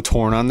 I'm so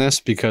torn on this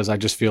because I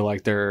just feel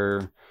like they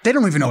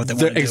don't even know what they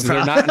want to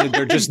do.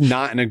 They're just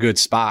not in a good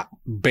spot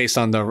based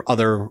on the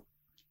other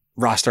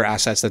roster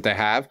assets that they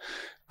have.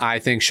 I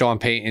think Sean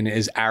Payton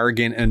is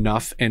arrogant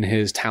enough in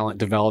his talent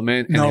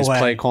development and his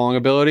play calling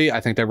ability. I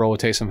think they roll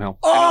with Taysom Hill.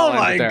 Oh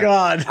my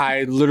God.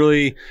 I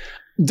literally,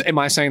 am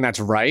I saying that's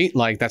right?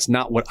 Like, that's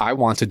not what I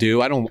want to do.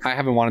 I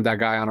haven't wanted that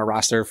guy on a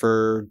roster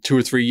for 2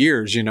 or 3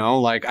 years,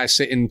 Like, I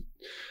sit in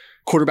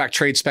quarterback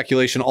trade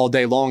speculation all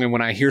day long. And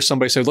when I hear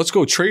somebody say, let's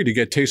go trade to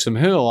get Taysom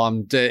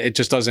Hill, it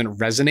just doesn't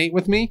resonate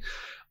with me.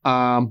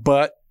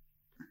 But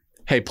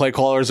hey, play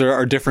callers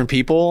are different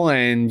people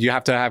and you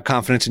have to have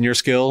confidence in your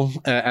skill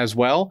as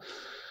well.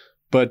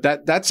 But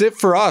that's it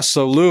for us.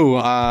 So Lou,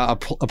 a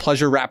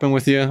pleasure rapping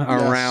with you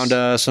around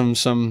some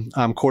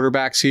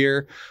quarterbacks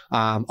here.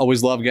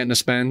 Always love getting to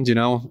spend,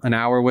 an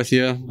hour with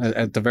you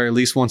at the very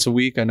least once a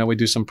week. I know we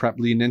do some prep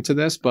leading into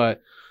this,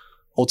 but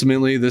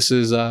ultimately, this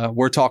is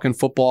We're Talking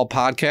Football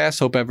podcast.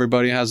 Hope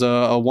everybody has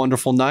a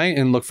wonderful night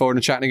and look forward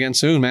to chatting again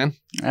soon, man.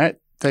 All right.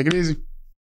 Take it easy.